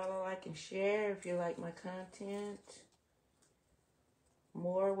and follow, like, and share if you like my content.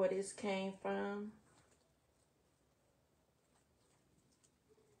 More where this came from.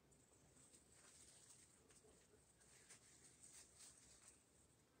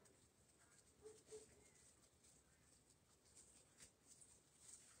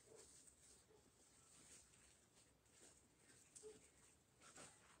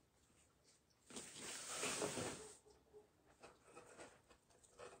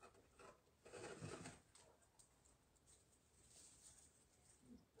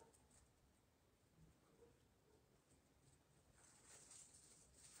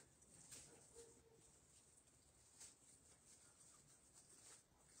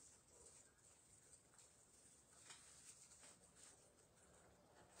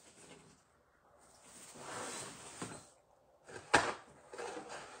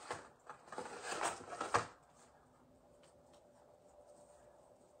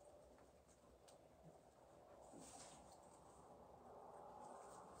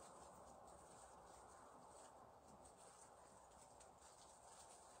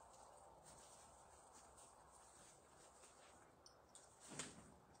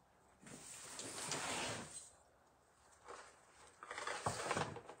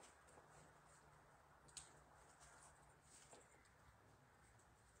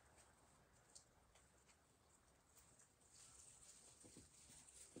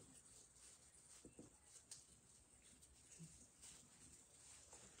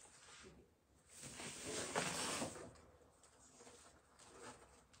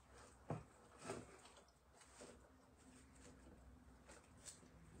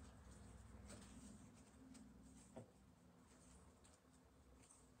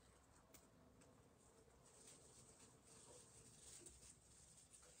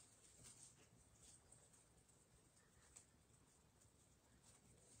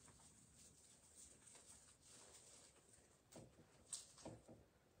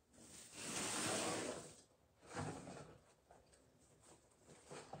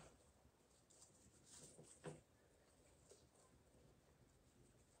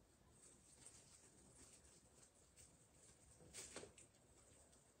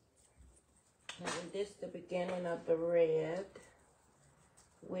 And this is the beginning of the red,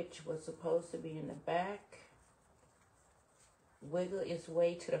 which was supposed to be in the back. Wiggle its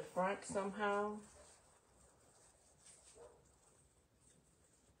way to the front somehow.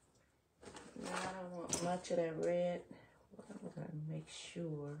 Now I don't want much of that red. I'm gonna make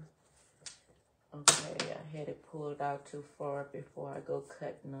sure. Okay, I had it pulled out too far before I go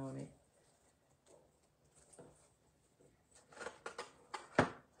cutting on it.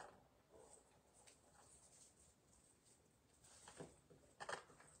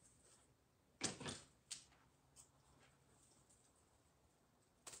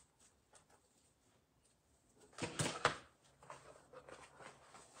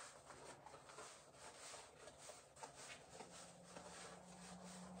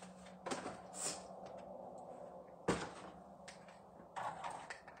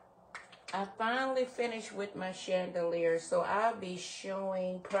 I finally finished with my chandelier, so I'll be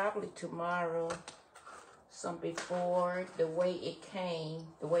showing probably tomorrow some before, the way it came,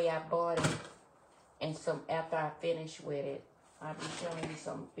 the way I bought it, and some after I finish with it. I'll be showing you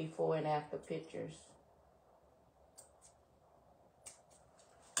some before and after pictures.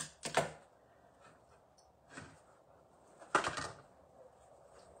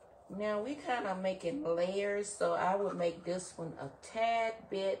 Now we kind of making layers, so I would make this one a tad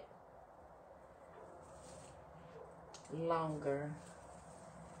bit longer.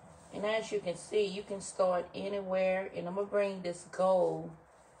 And as you can see, you can start anywhere, and I'm gonna bring this gold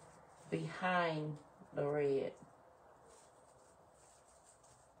behind the red.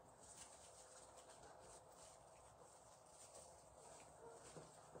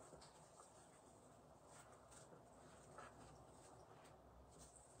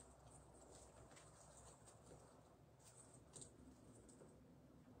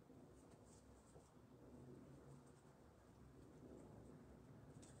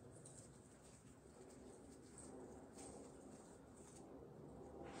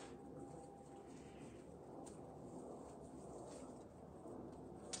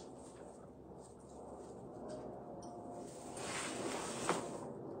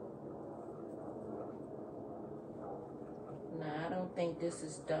 Now I don't think this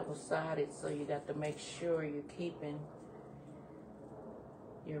is double-sided, so you got to make sure you're keeping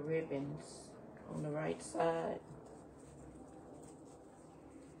your ribbons on the right side.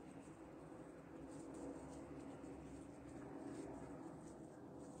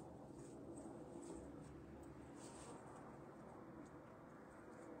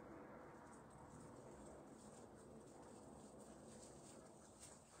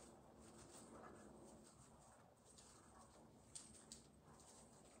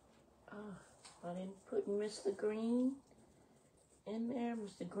 I didn't put Mr. Green in there.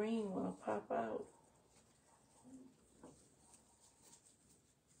 Mr. Green wanna pop out.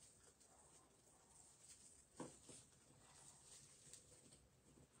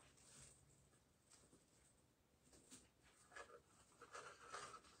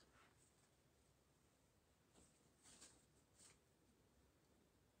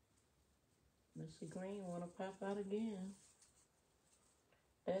 Mr. Green wanna pop out again.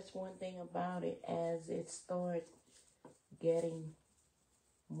 That's one thing about it. As it starts getting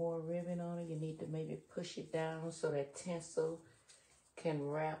more ribbon on it, you need to maybe push it down so that tinsel can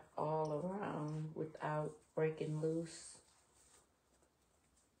wrap all around without breaking loose.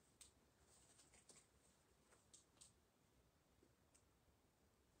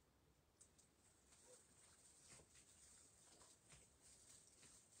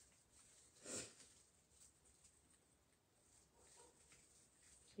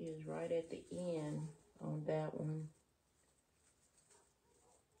 See, it's right at the end on that one.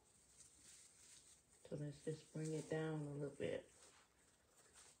 So let's just bring it down a little bit.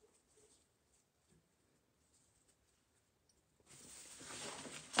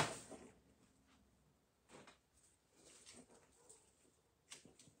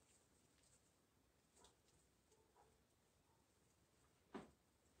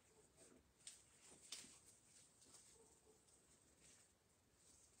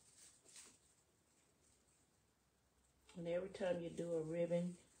 And every time you do a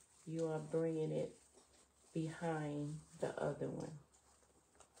ribbon, you are bringing it behind the other one.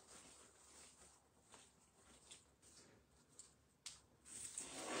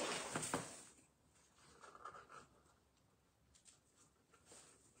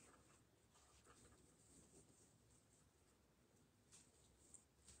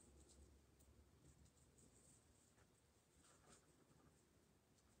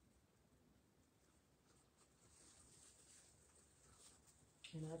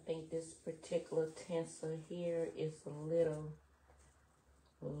 And I think this particular tinsel here is a little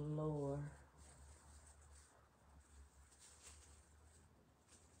lower.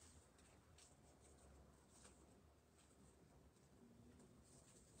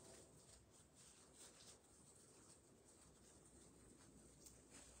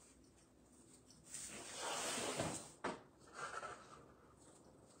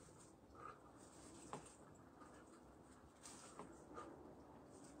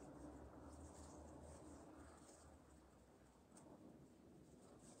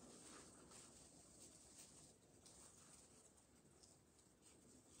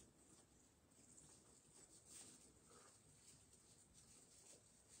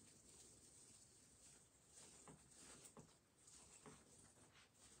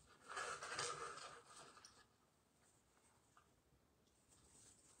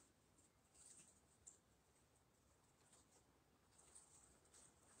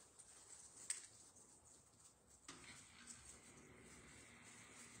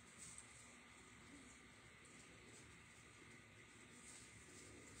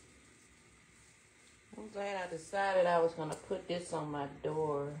 glad I decided I was gonna put this on my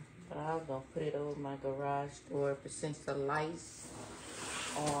door, but I was gonna put it over my garage door. But since the lights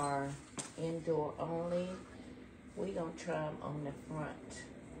are indoor only, we gonna try them on the front,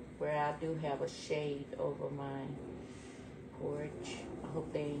 where I do have a shade over my porch. I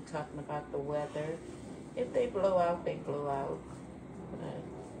hope they ain't talking about the weather. If they blow out, they blow out. But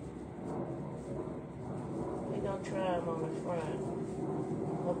we gonna try them on the front.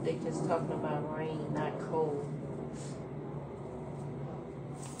 Hope they just talking about rain, not cold.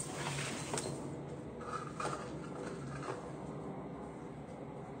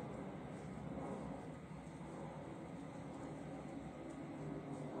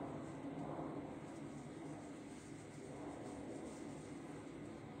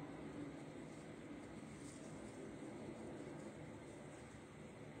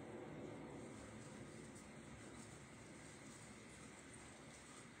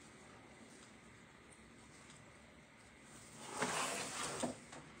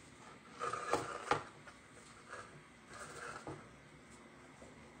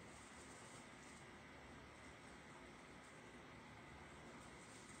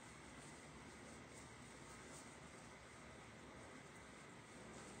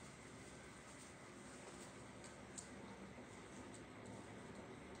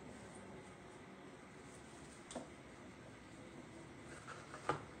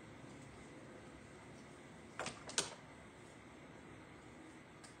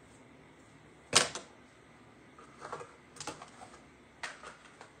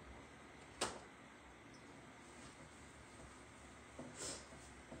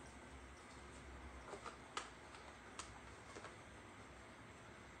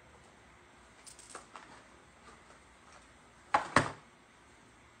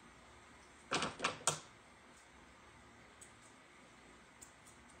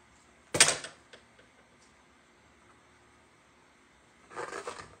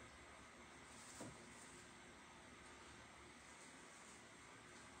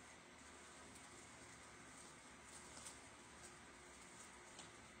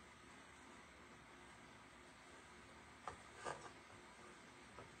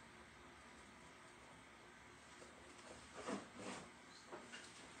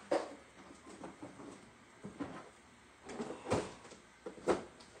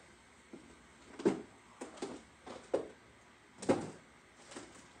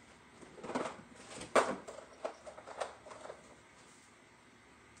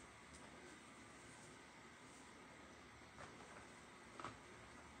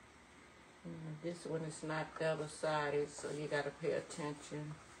 This one is not double-sided, so you gotta pay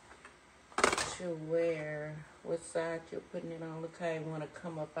attention to what side you're putting it on. Look how you wanna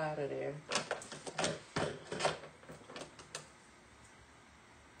come up out of there.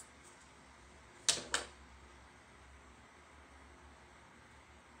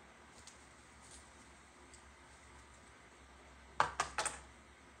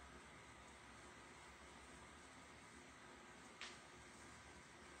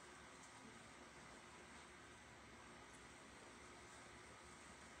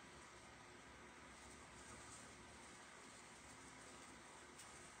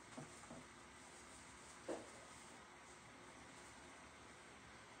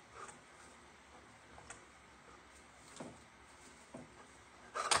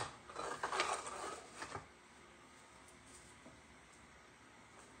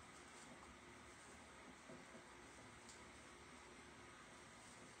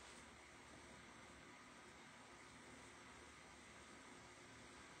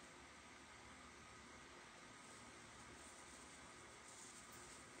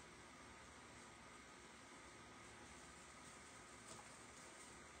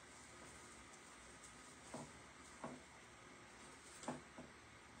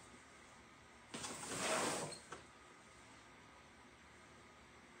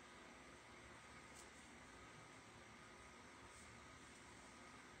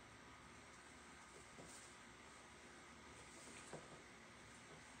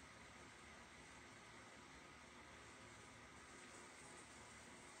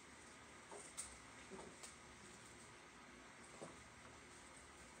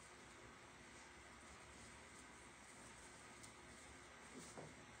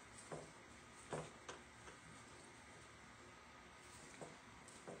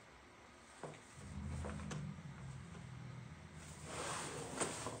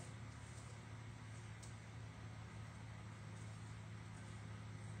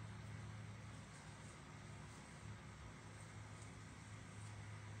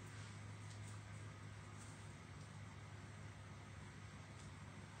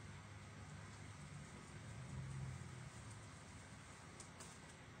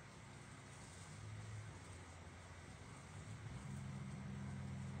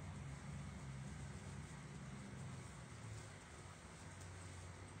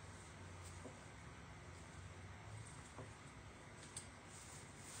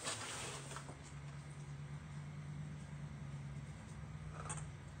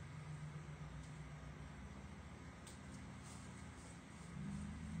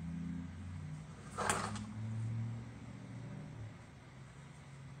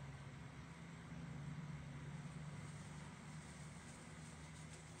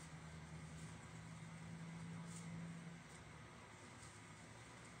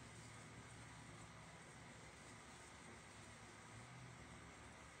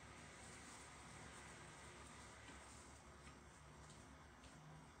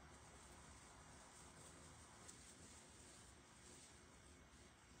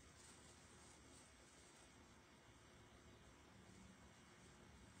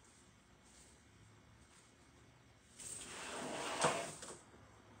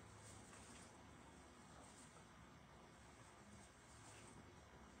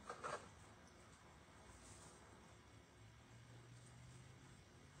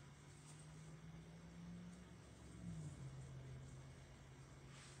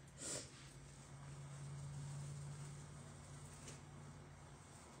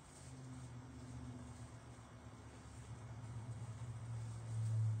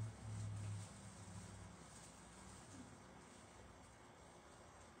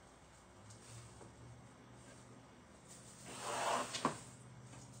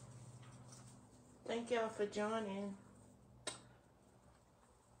 Thank y'all for joining.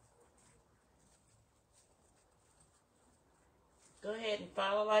 Go ahead and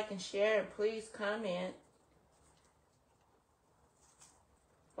follow, like, and share, and please comment.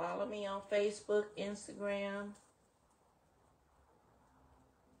 Follow me on Facebook, Instagram.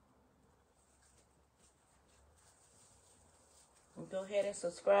 And go ahead and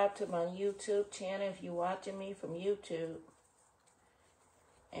subscribe to my YouTube channel if you're watching me from YouTube.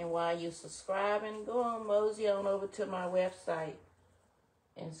 And while you're subscribing, go on, mosey on over to my website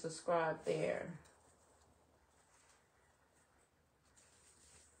and subscribe there.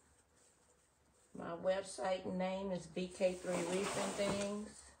 My website name is BK3 Wreath and Things.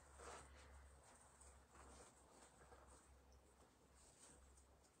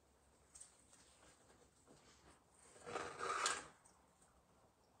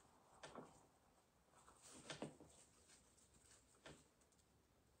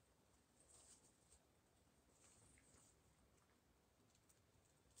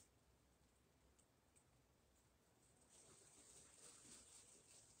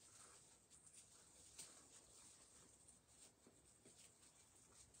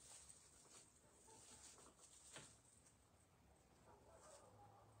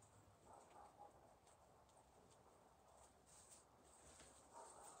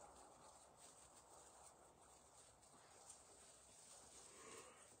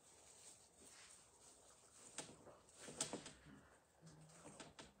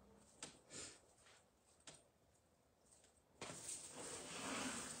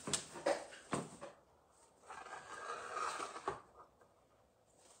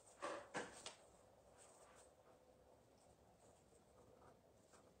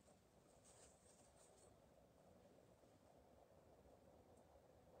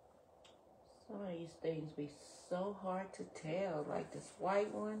 Some of these things be so hard to tell. Like this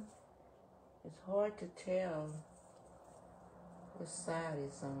white one, it's hard to tell what side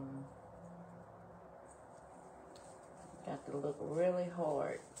it's on. Got to look really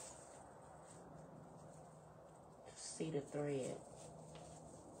hard to see the thread,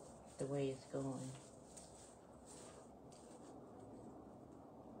 the way it's going.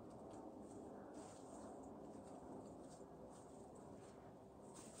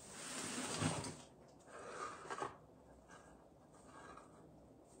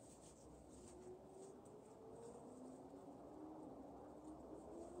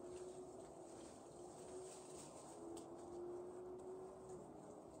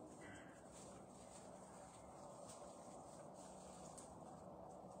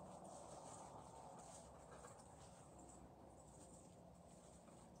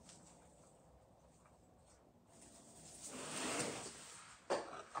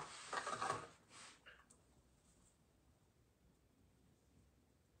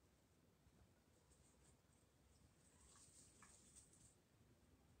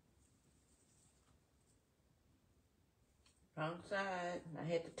 Wrong side. I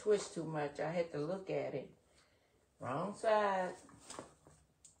had to twist too much. I had to look at it. Wrong side.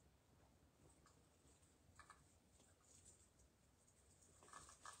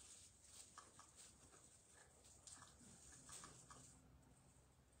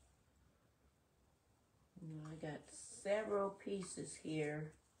 I got several pieces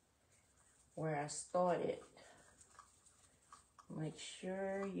here where I started. Make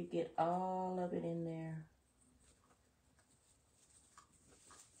sure you get all of it in there.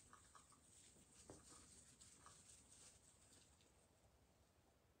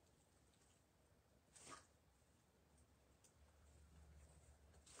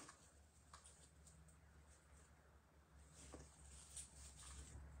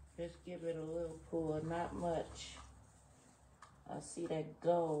 Just give it a little pull, not much. I see that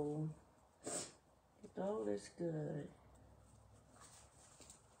gold. The gold is good.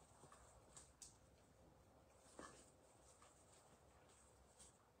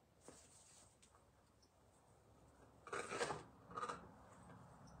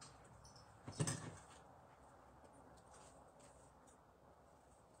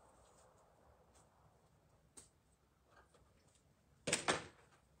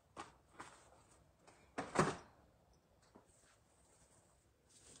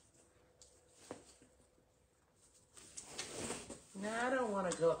 Now, I don't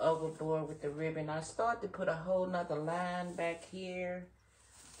want to go overboard with the ribbon. I start to put a whole nother line back here.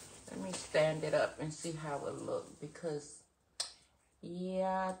 Let me stand it up and see how it looks, because,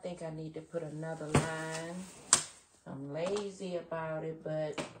 yeah, I think I need to put another line. I'm lazy about it,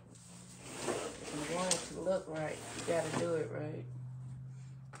 but if you want it to look right, you got to do it right.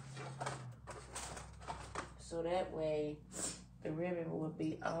 So that way, the ribbon will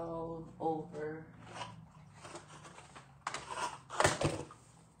be all over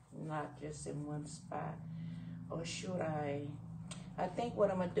not just in one spot. Or should I? I think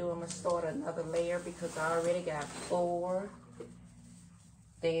what I'm going to do, I'm going to start another layer because I already got 4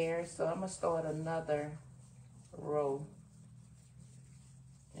 there. So I'm going to start another row.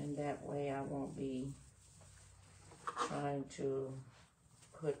 And that way I won't be trying to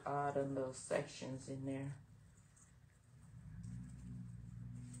put odd little sections in there.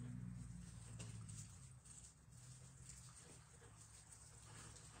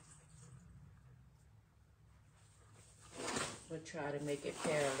 We'll try to make it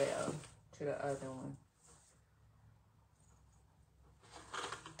parallel to the other one.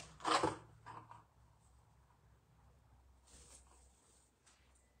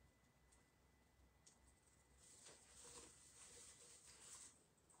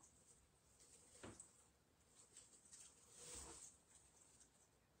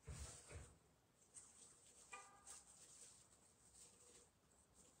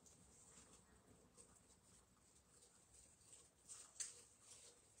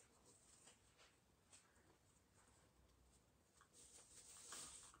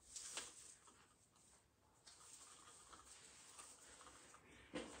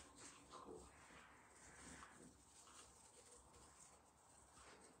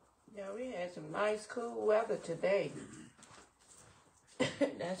 Yeah, we had some nice cool weather today.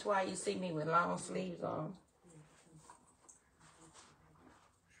 That's why you see me with long sleeves on.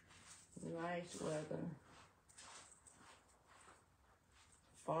 Nice weather.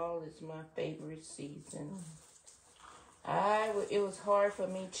 Fall is my favorite season. It was hard for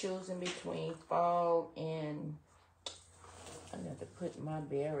me choosing between fall and I got to put my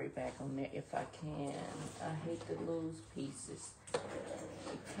berry back on there if I can. I hate to lose pieces.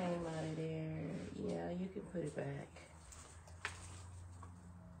 It came out of there. Yeah, you can put it back.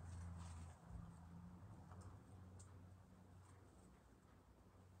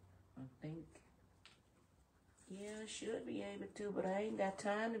 I think. Yeah, I should be able to, but I ain't got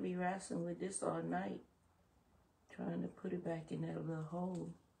time to be wrestling with this all night. Trying to put it back in that little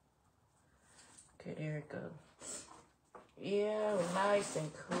hole. Okay, there it goes. Yeah, it was nice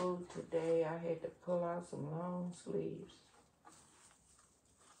and cool today. I had to pull out some long sleeves.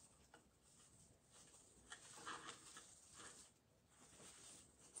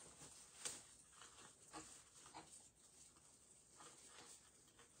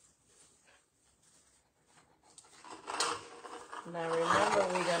 Now remember,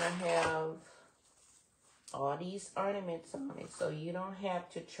 we're gonna have all these ornaments on it, so you don't have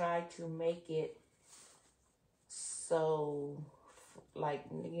to try to make it so, like,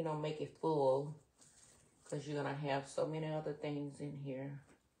 you know, make it full, because you're gonna have so many other things in here.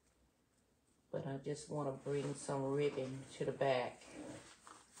 But I just want to bring some ribbon to the back.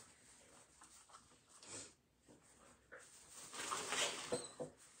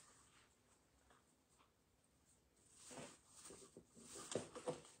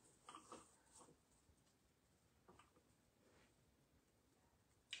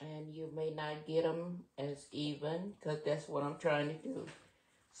 And you may not get them as even, because that's what I'm trying to do.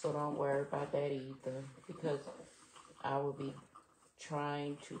 So don't worry about that either, because I will be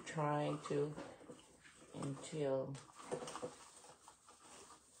trying to, until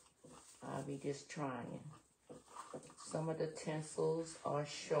I'll be just trying. Some of the tinsels are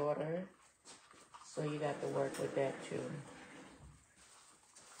shorter, so you got to work with that too.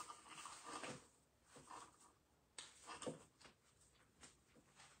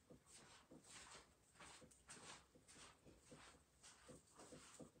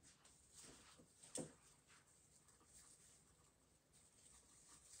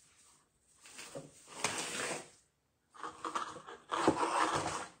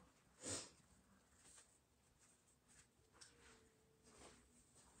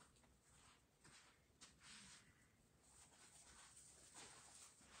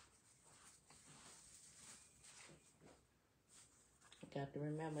 Got to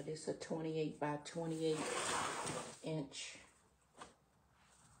remember, this is a 28 by 28 inch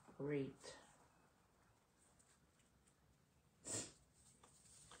wreath.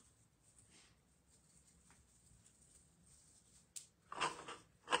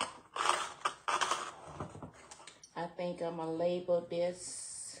 I think I'm gonna label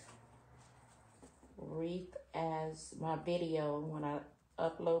this wreath as my video. When I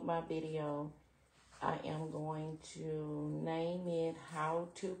upload my video, I am going to name it How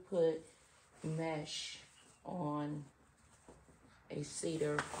to Put Mesh on a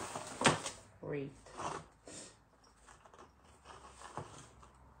Cedar Wreath.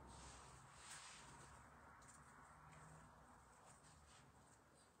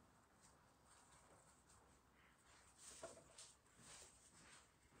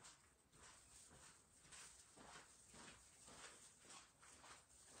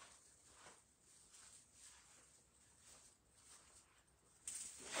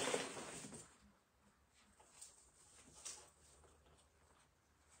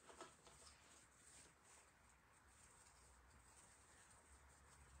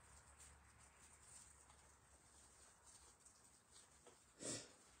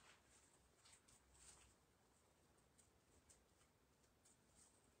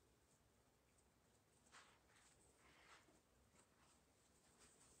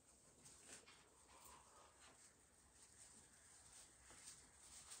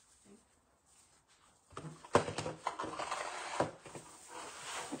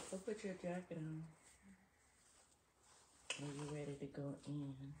 put your jacket on. Are you ready to go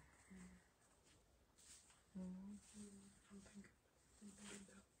in?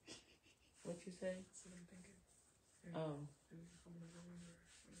 What you say? Oh.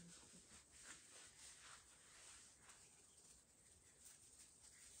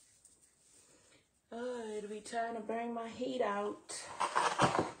 It'll be time to bring my heat out.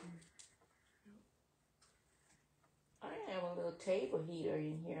 I have a little table heater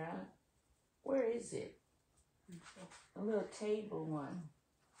in here. Where is it? A little table one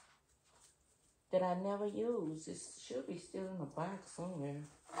that I never use. It should be still in a box somewhere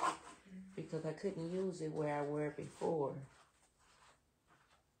because I couldn't use it where I were before.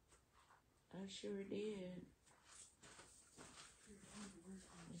 I sure did.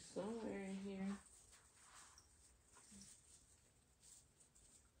 It's somewhere in here.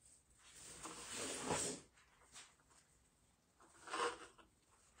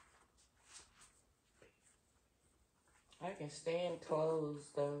 I can stand clothes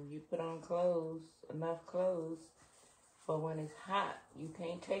though. You put on clothes, enough clothes, but when it's hot, you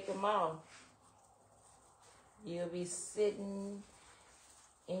can't take them off. You'll be sitting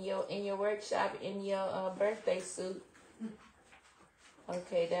in your workshop in your birthday suit.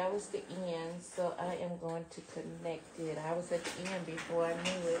 Okay, that was the end, so I am going to connect it. I was at the end before I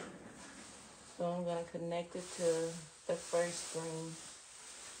knew it, so I'm going to connect it to the first screen.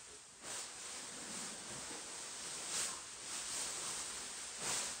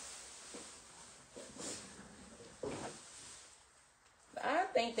 I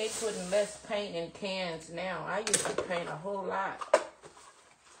think they putting less paint in cans now. I used to paint a whole lot.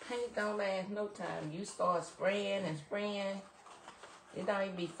 Paint don't last no time. You start spraying and spraying. It don't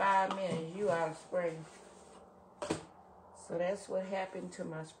even be 5 minutes. You out of spray. So that's what happened to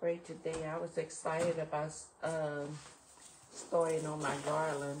my spray today. I was excited about starting on my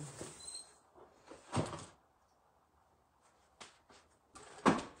garland.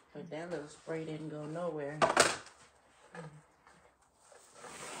 But that little spray didn't go nowhere.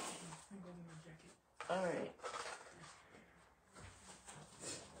 All right.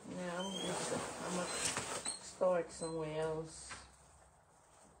 Now I'm gonna start somewhere else.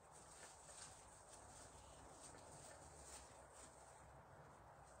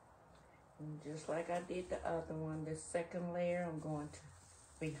 And just like I did the other one, the second layer, I'm going to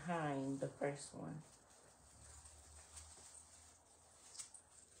behind the first one.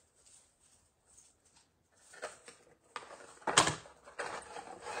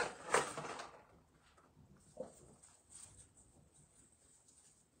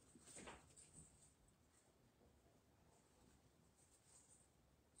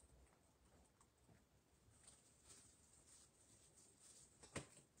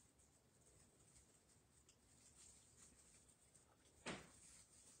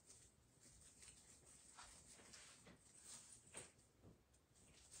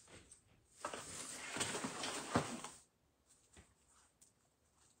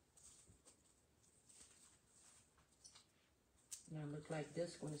 Now look like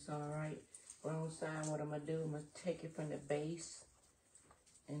this one is all right. Wrong side, what I'm gonna do, I'm gonna take it from the base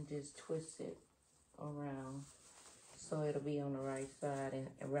and just twist it around so it'll be on the right side, and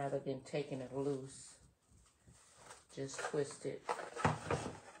rather than taking it loose, just twist it.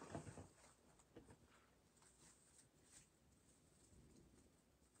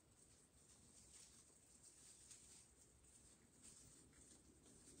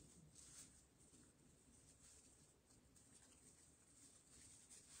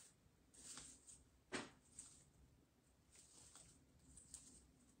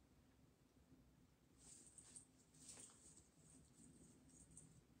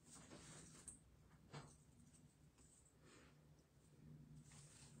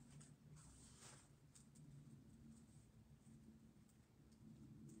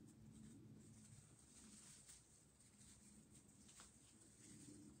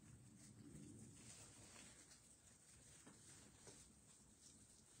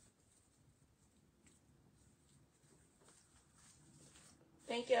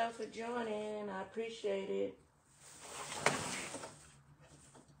 Thank y'all for joining. I appreciate it.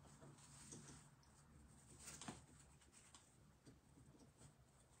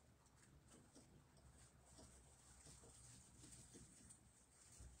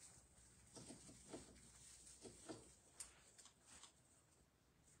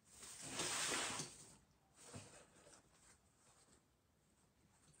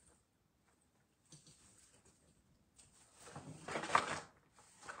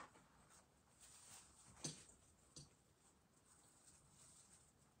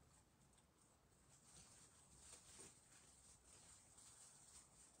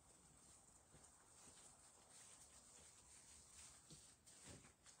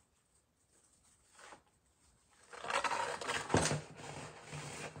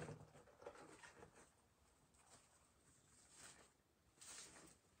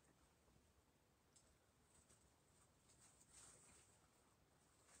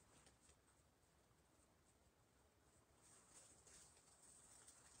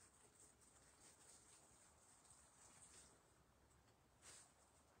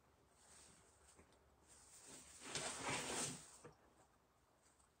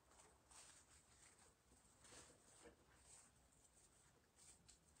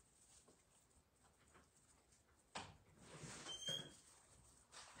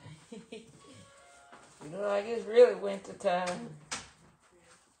 Look like it's really winter time.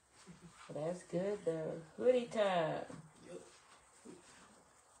 But that's good though. Hoodie time.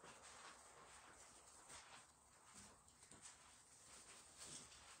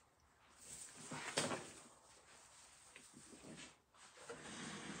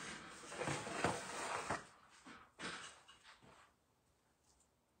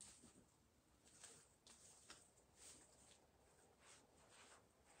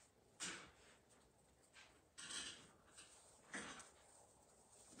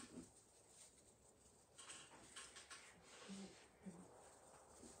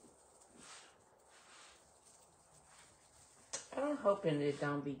 I'm hoping it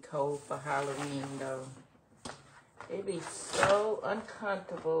don't be cold for Halloween though. It be so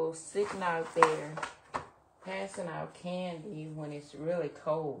uncomfortable sitting out there passing out candy when it's really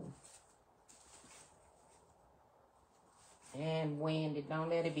cold. And windy. Don't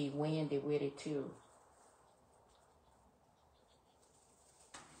let it be windy with it too.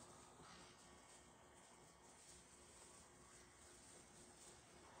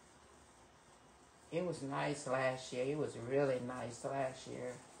 It was nice last year. It was really nice last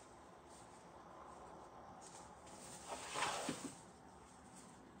year.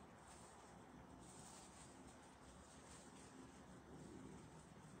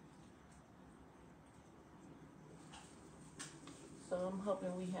 So I'm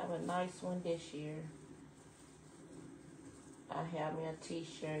hoping we have a nice one this year. I have me a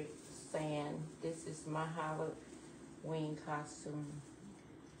t-shirt saying, this is my Halloween costume.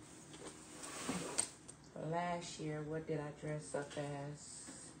 Last year, what did I dress up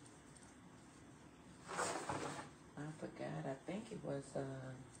as? I forgot. I think it was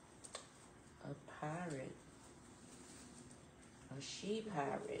a pirate. A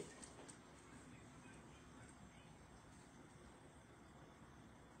she-pirate.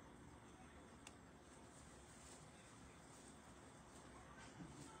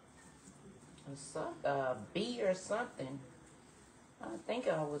 A bee or something. I think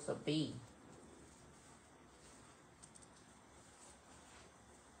I was a bee.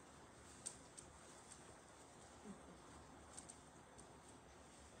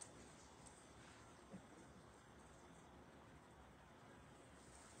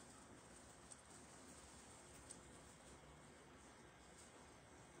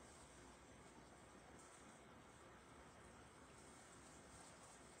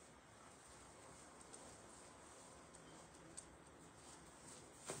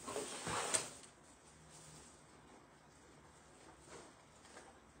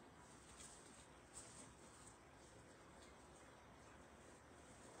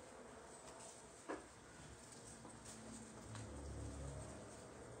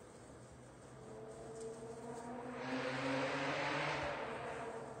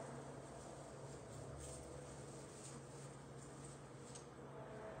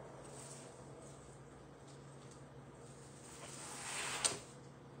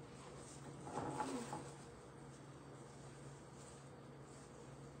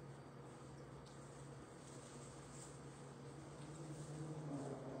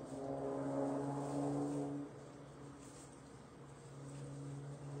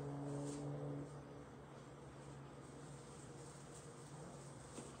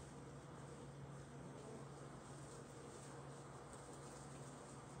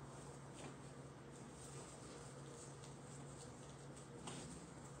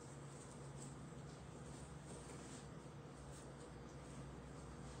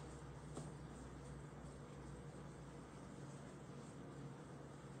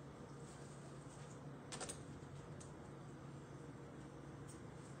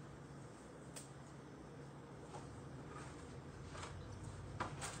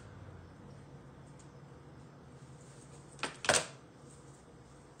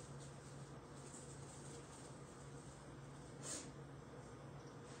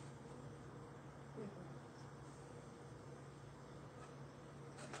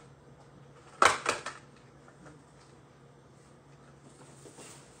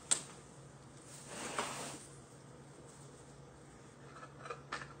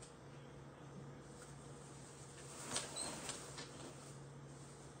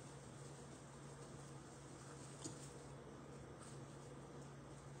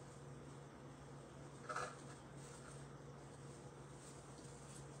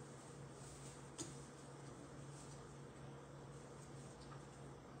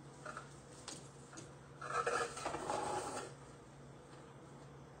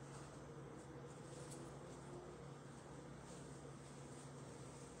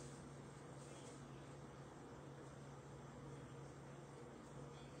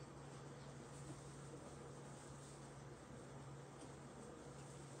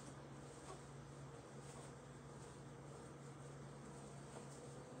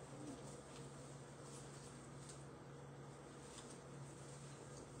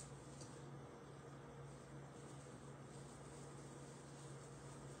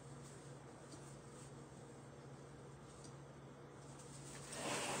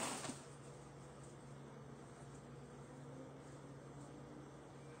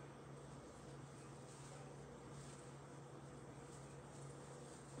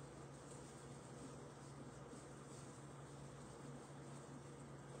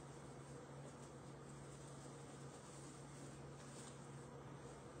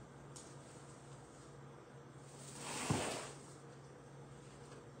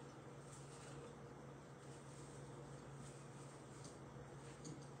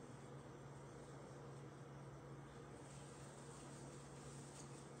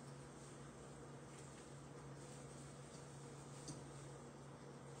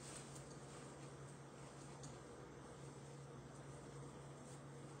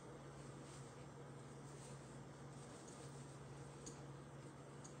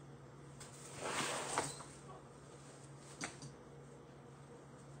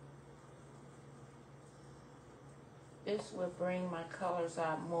 this will bring my colors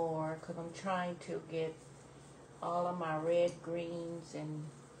out more because I'm trying to get all of my red, greens, and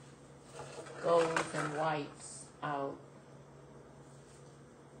golds and whites out.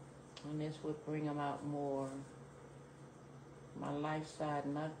 And this would bring them out more. My life side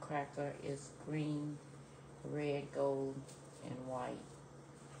nutcracker is green, red, gold, and white.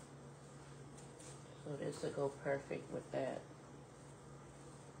 So this will go perfect with that.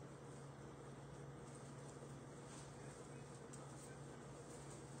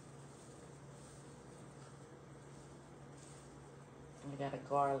 I got a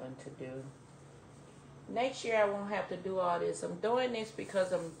garland to do. Next year I won't have to do all this. I'm doing this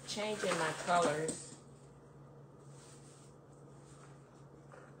because I'm changing my colors.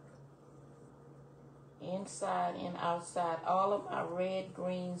 Inside and outside. All of my red,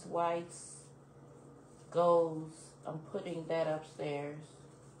 greens, whites, golds, I'm putting that upstairs.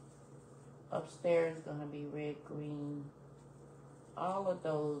 Upstairs is gonna be red, green. All of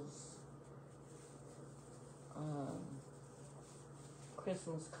those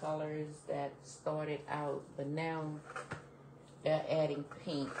Christmas colors that started out, but now they're adding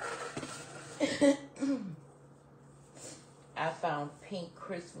pink. I found pink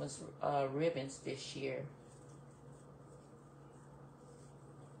Christmas ribbons this year.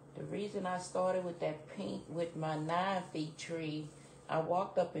 The reason I started with that pink with my 9 feet tree, I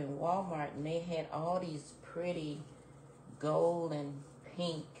walked up in Walmart and they had all these pretty gold and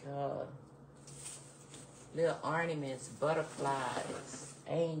pink little ornaments, butterflies,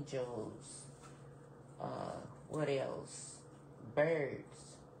 angels, what else?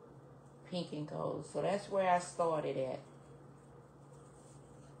 Birds, pink and gold. So that's where I started at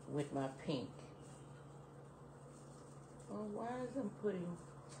with my pink. Well, why is I'm putting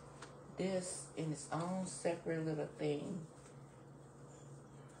this in its own separate little thing?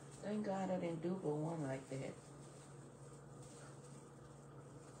 Thank God I didn't do but one like that.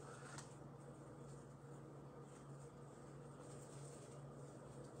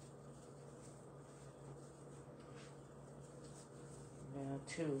 Now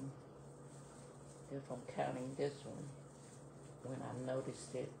 2, if I'm counting this one, when I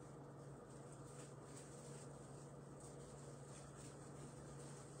noticed it.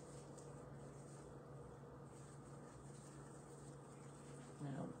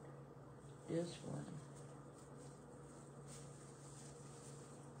 Now, this one.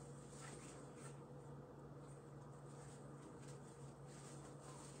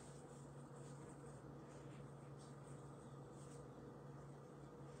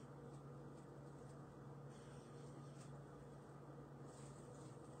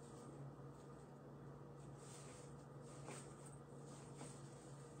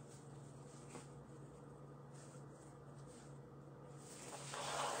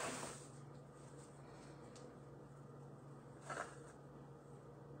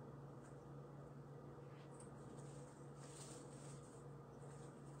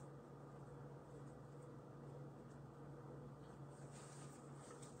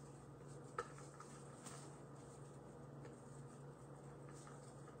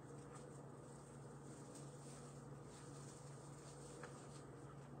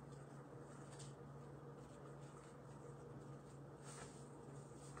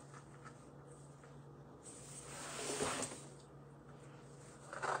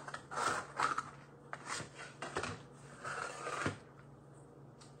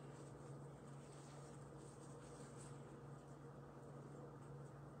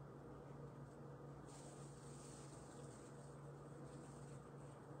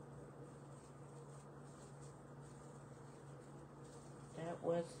 That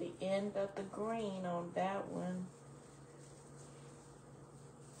was the end of the green on that one.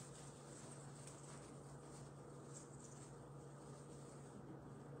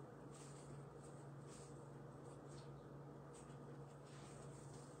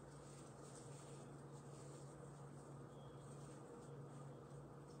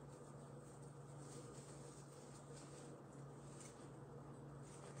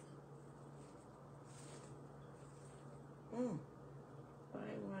 Why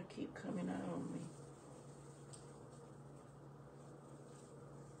do I keep coming out on me?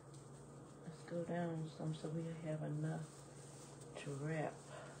 Let's go down some so we have enough to wrap.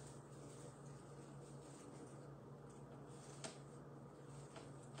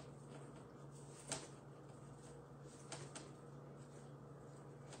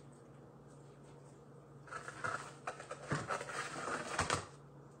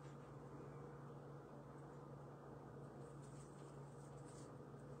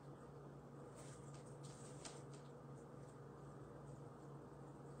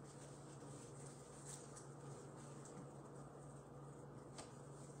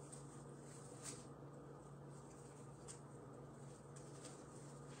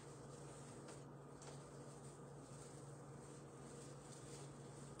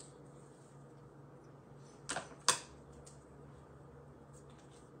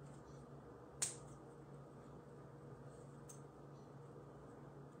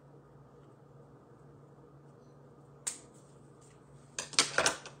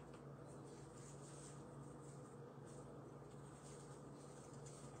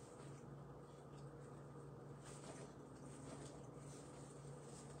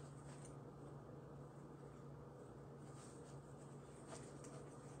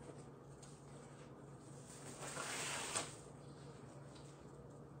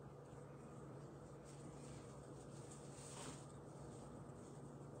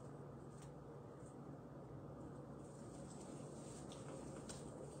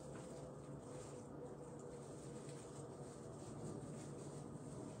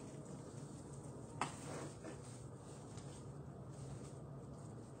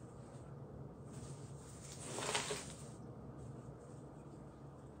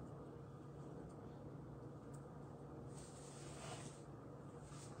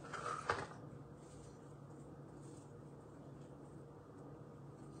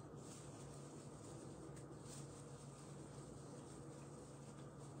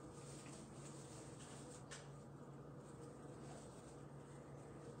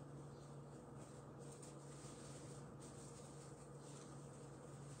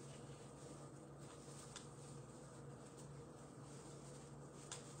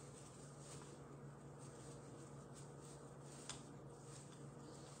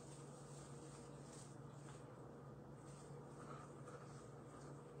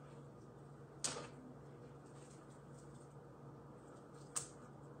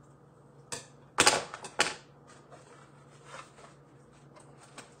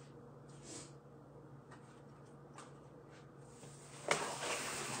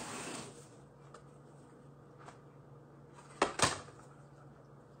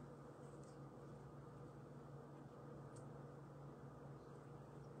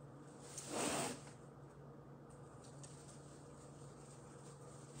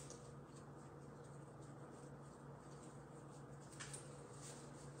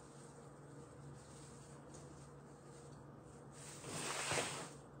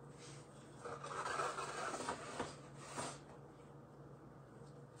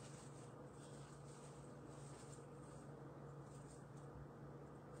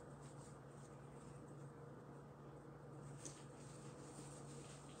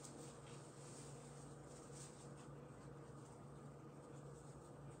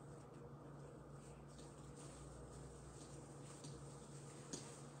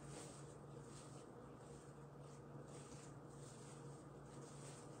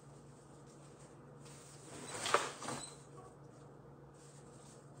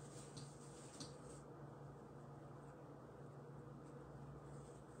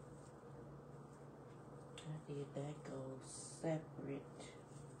 did that go separate.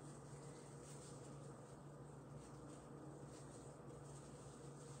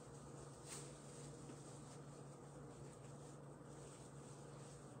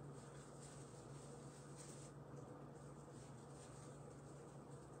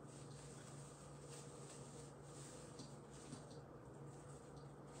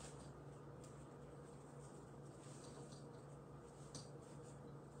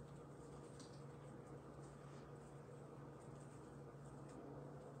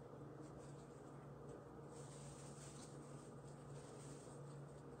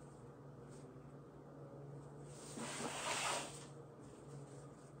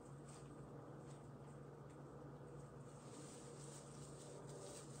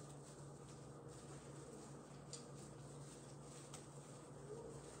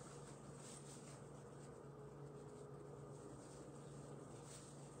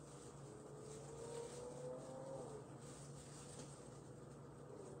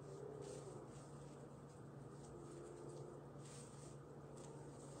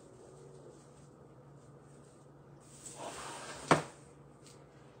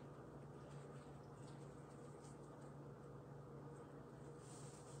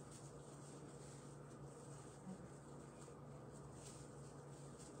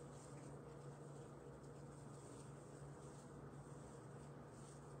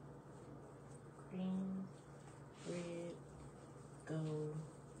 Green, red, gold,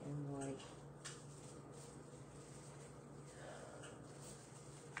 and white.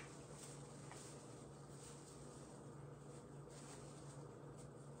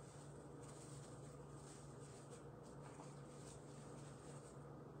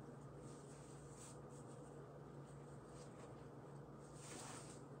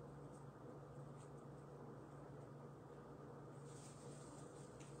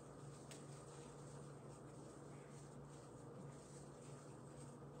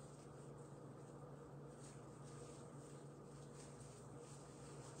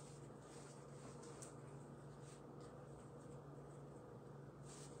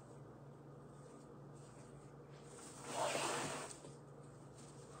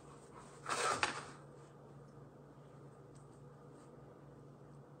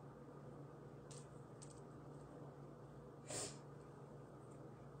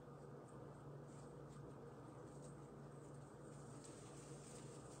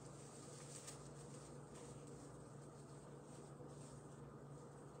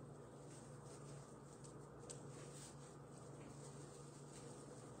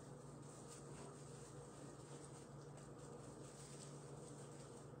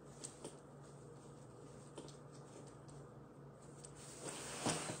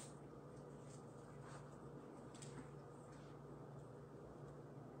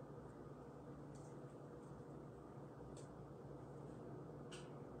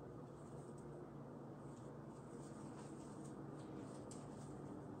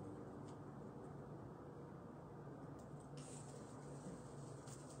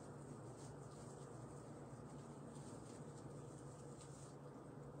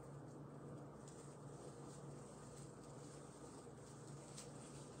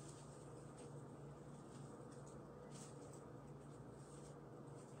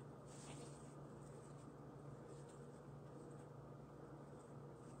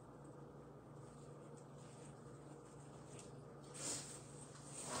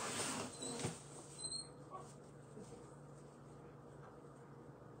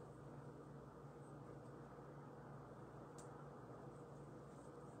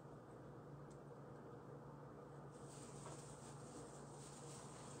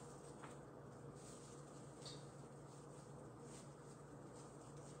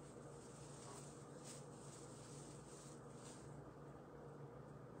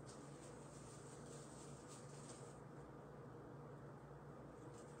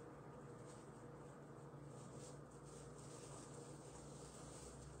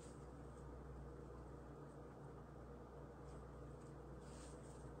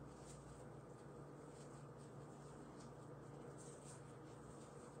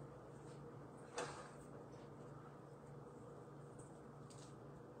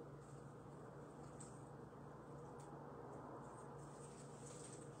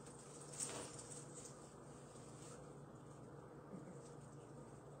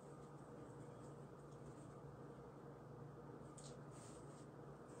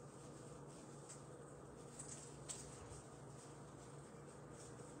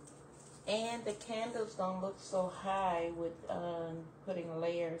 And the candles don't look so high with putting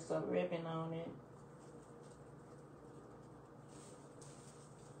layers of ribbon on it.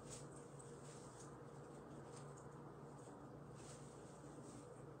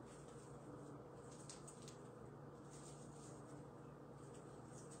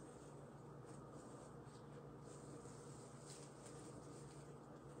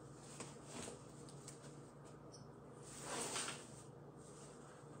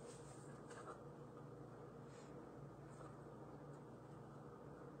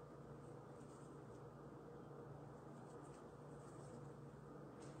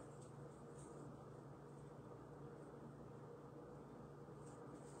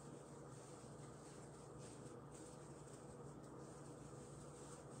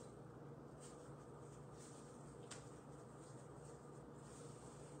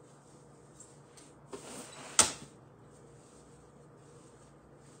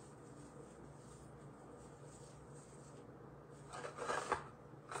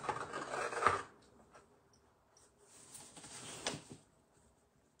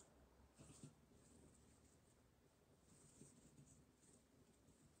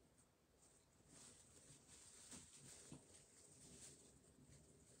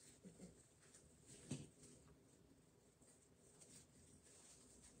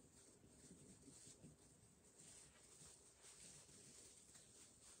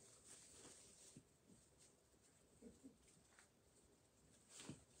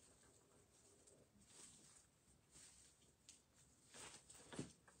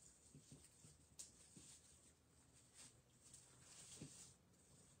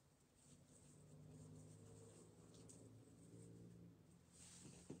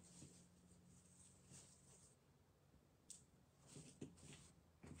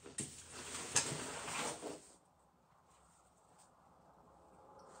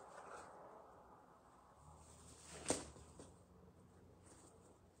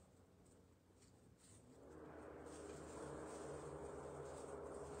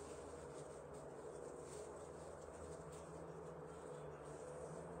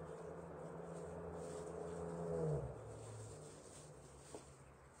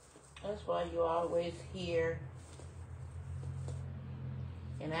 That's why you always hear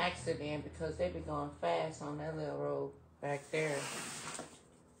an accident, because they be going fast on that little road back there.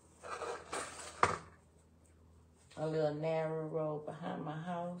 A little narrow road behind my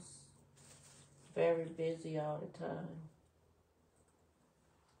house. Very busy all the time.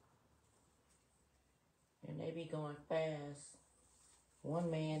 And they be going fast. One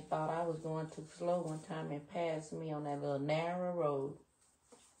man thought I was going too slow one time and passed me on that little narrow road.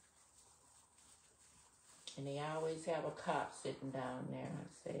 And they always have a cop sitting down there.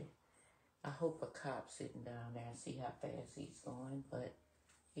 I say, I hope a cop sitting down there and see how fast he's going. But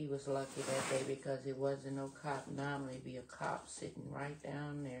he was lucky that day because it wasn't no cop. Normally it'd be a cop sitting right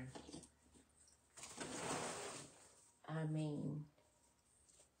down there. I mean,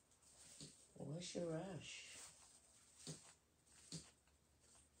 what's your rush?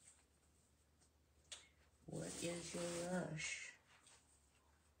 What is your rush?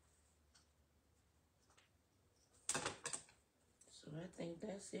 So I think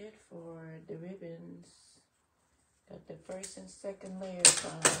that's it for the ribbons. Got the first and second layers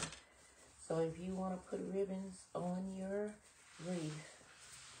on. So if you want to put ribbons on your wreath,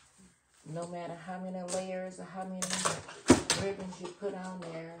 no matter how many layers or how many ribbons you put on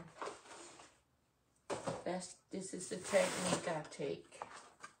there, this is the technique I take.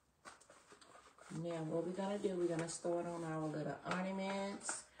 Now what we're gonna do, we're gonna start on our little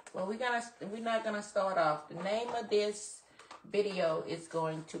ornaments. Well, we're not gonna start off. The name of this video is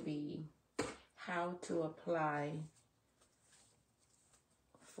going to be how to apply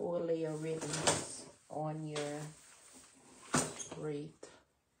 4-layer ribbons on your wreath.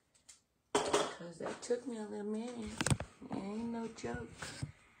 Because that took me a little minute. It ain't no joke.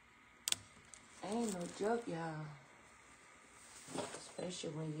 Ain't no joke, y'all.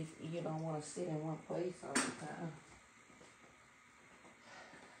 Especially when you don't want to sit in one place all the time.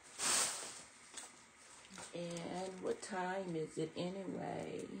 And what time is it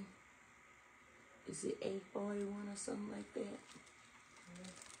anyway? Is it 8:41 or something like that?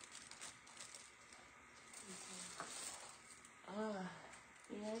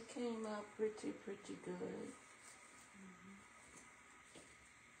 Yeah, it came out pretty good.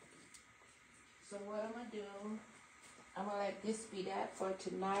 So what I'm gonna do, I'm gonna let this be that for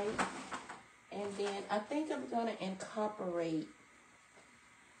tonight. And then I think I'm gonna incorporate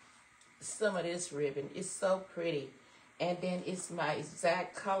some of this ribbon. It's so pretty. And then it's my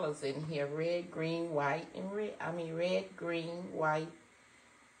exact colors in here. Red, green, white, and red. I mean red, green, white.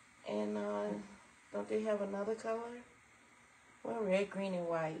 And don't they have another color? Well, red, green, and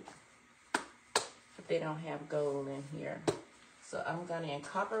white. But they don't have gold in here. So I'm going to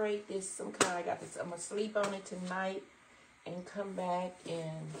incorporate this some kind. I got this. I'm going to sleep on it tonight and come back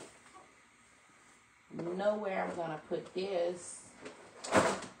and know where I'm going to put this.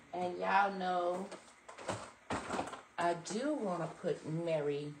 And y'all know I do want to put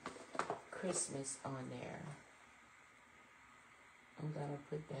Merry Christmas on there. I'm going to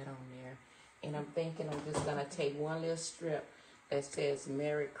put that on there. And I'm thinking I'm just going to take one little strip that says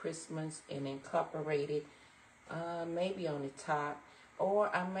Merry Christmas and incorporate it maybe on the top.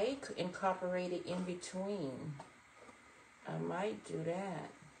 Or I may incorporate it in between. I might do that.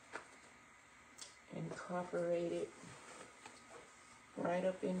 Incorporate it right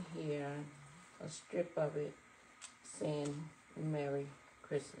up in here. A strip of it saying Merry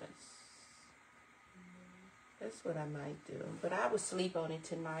Christmas. That's what I might do. But I will sleep on it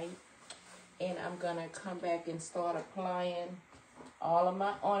tonight. And I'm going to come back and start applying all of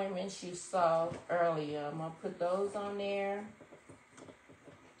my ornaments you saw earlier. I'm going to put those on there.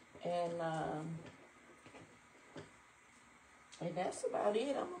 And that's about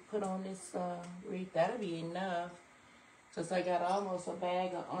it. I'm going to put on this wreath. That'll be enough. Because I got almost a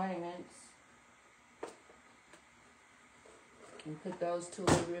bag of ornaments. And put those two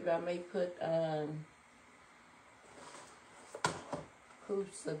in the ribbon. I may put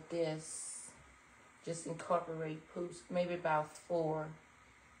poofs of this. Just incorporate poofs, maybe about 4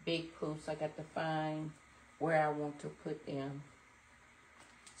 big poofs. I got to find where I want to put them.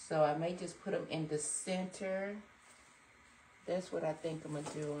 So I may just put them in the center. That's what I think I'm going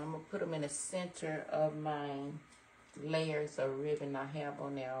to do. I'm going to put them in the center of my layers of ribbon I have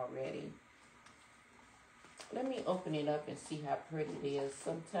on there already. Let me open it up and see how pretty it is.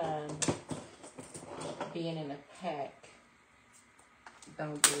 Sometimes being in a pack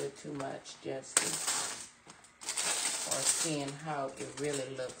don't do it too much justice, or seeing how it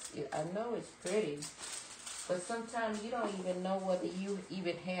really looks. I know it's pretty, but sometimes you don't even know whether you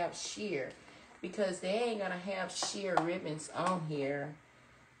even have sheer, because they ain't gonna have sheer ribbons on here,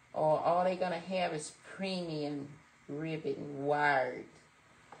 or all they gonna have is premium ribbon wired.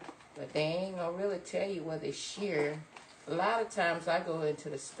 But they ain't gonna really tell you whether it's sheer. A lot of times I go into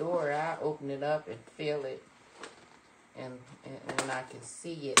the store, I open it up and feel it, and I can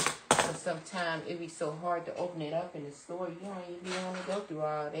see it. But sometimes it be so hard to open it up in the store, you don't even want to go through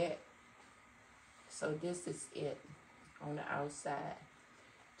all that. So this is it on the outside.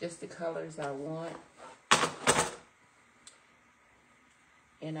 Just the colors I want.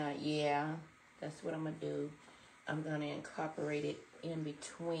 And yeah, that's what I'm gonna do. I'm gonna incorporate it in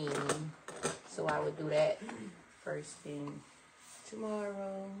between. So I would do that first thing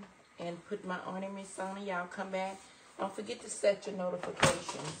tomorrow and put my ornaments on it. Y'all come back. Don't forget to set your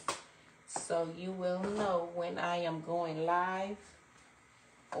notifications so you will know when I am going live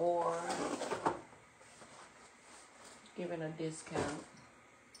or giving a discount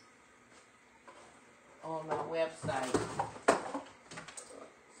on my website.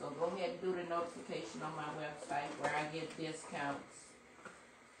 So go ahead and do the notification on my website where I get discounts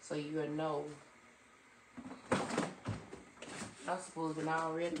so you'll know. I suppose I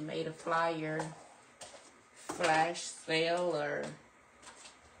already made a flyer, flash sale or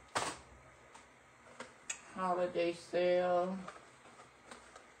holiday sale,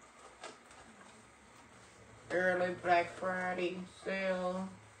 early Black Friday sale.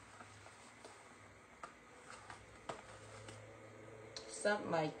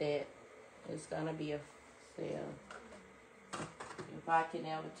 Something like that. It's gonna be a sale. If I can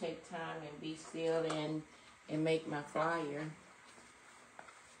ever take time and be still and make my flyer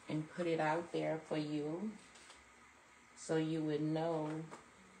and put it out there for you so you would know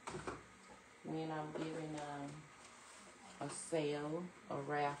when I'm giving a sale, a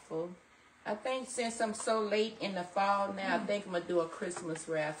raffle. I think since I'm so late in the fall now, I think I'm gonna do a Christmas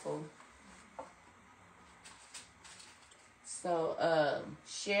raffle. So,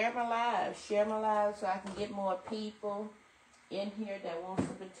 share my live so I can get more people in here that wants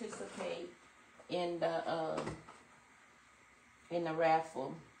to participate in the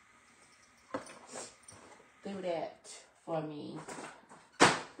raffle. Do that for me.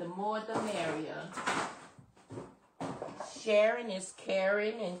 The more the merrier. Sharing is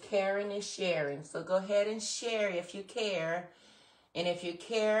caring and caring is sharing. So go ahead and share if you care. And if you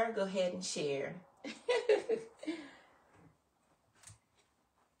care, go ahead and share.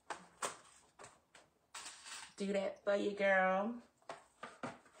 Do that for you, girl.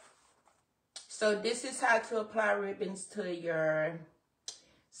 So this is how to apply ribbons to your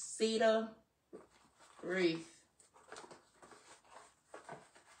cedar wreath.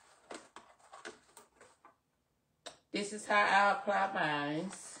 This is how I apply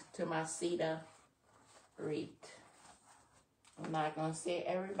mine to my cedar wreath. I'm not going to say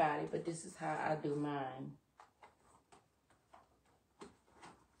everybody, but this is how I do mine.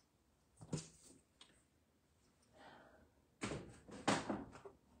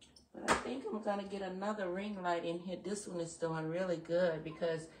 I think I'm going to get another ring light in here. This one is doing really good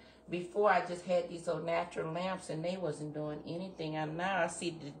because before I just had these old natural lamps and they wasn't doing anything. And now I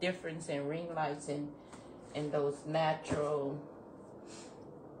see the difference in ring lights and those natural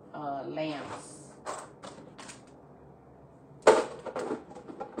lamps.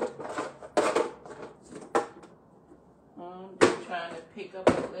 I'm just trying to pick up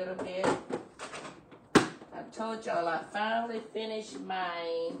a little bit. I told y'all I finally finished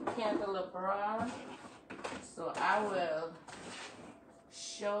my candelabra, so I will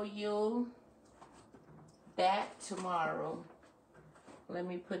show you that tomorrow. Let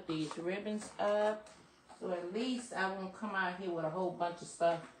me put these ribbons up, so at least I won't come out here with a whole bunch of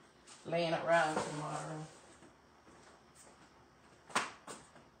stuff laying around tomorrow.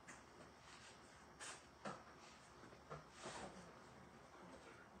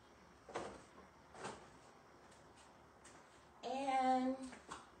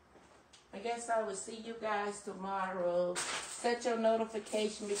 I guess I will see you guys tomorrow. Set your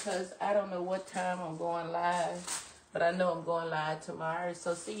notification because I don't know what time I'm going live, but I know I'm going live tomorrow.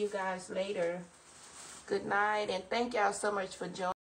 So see you guys later. Good night, and thank y'all so much for joining.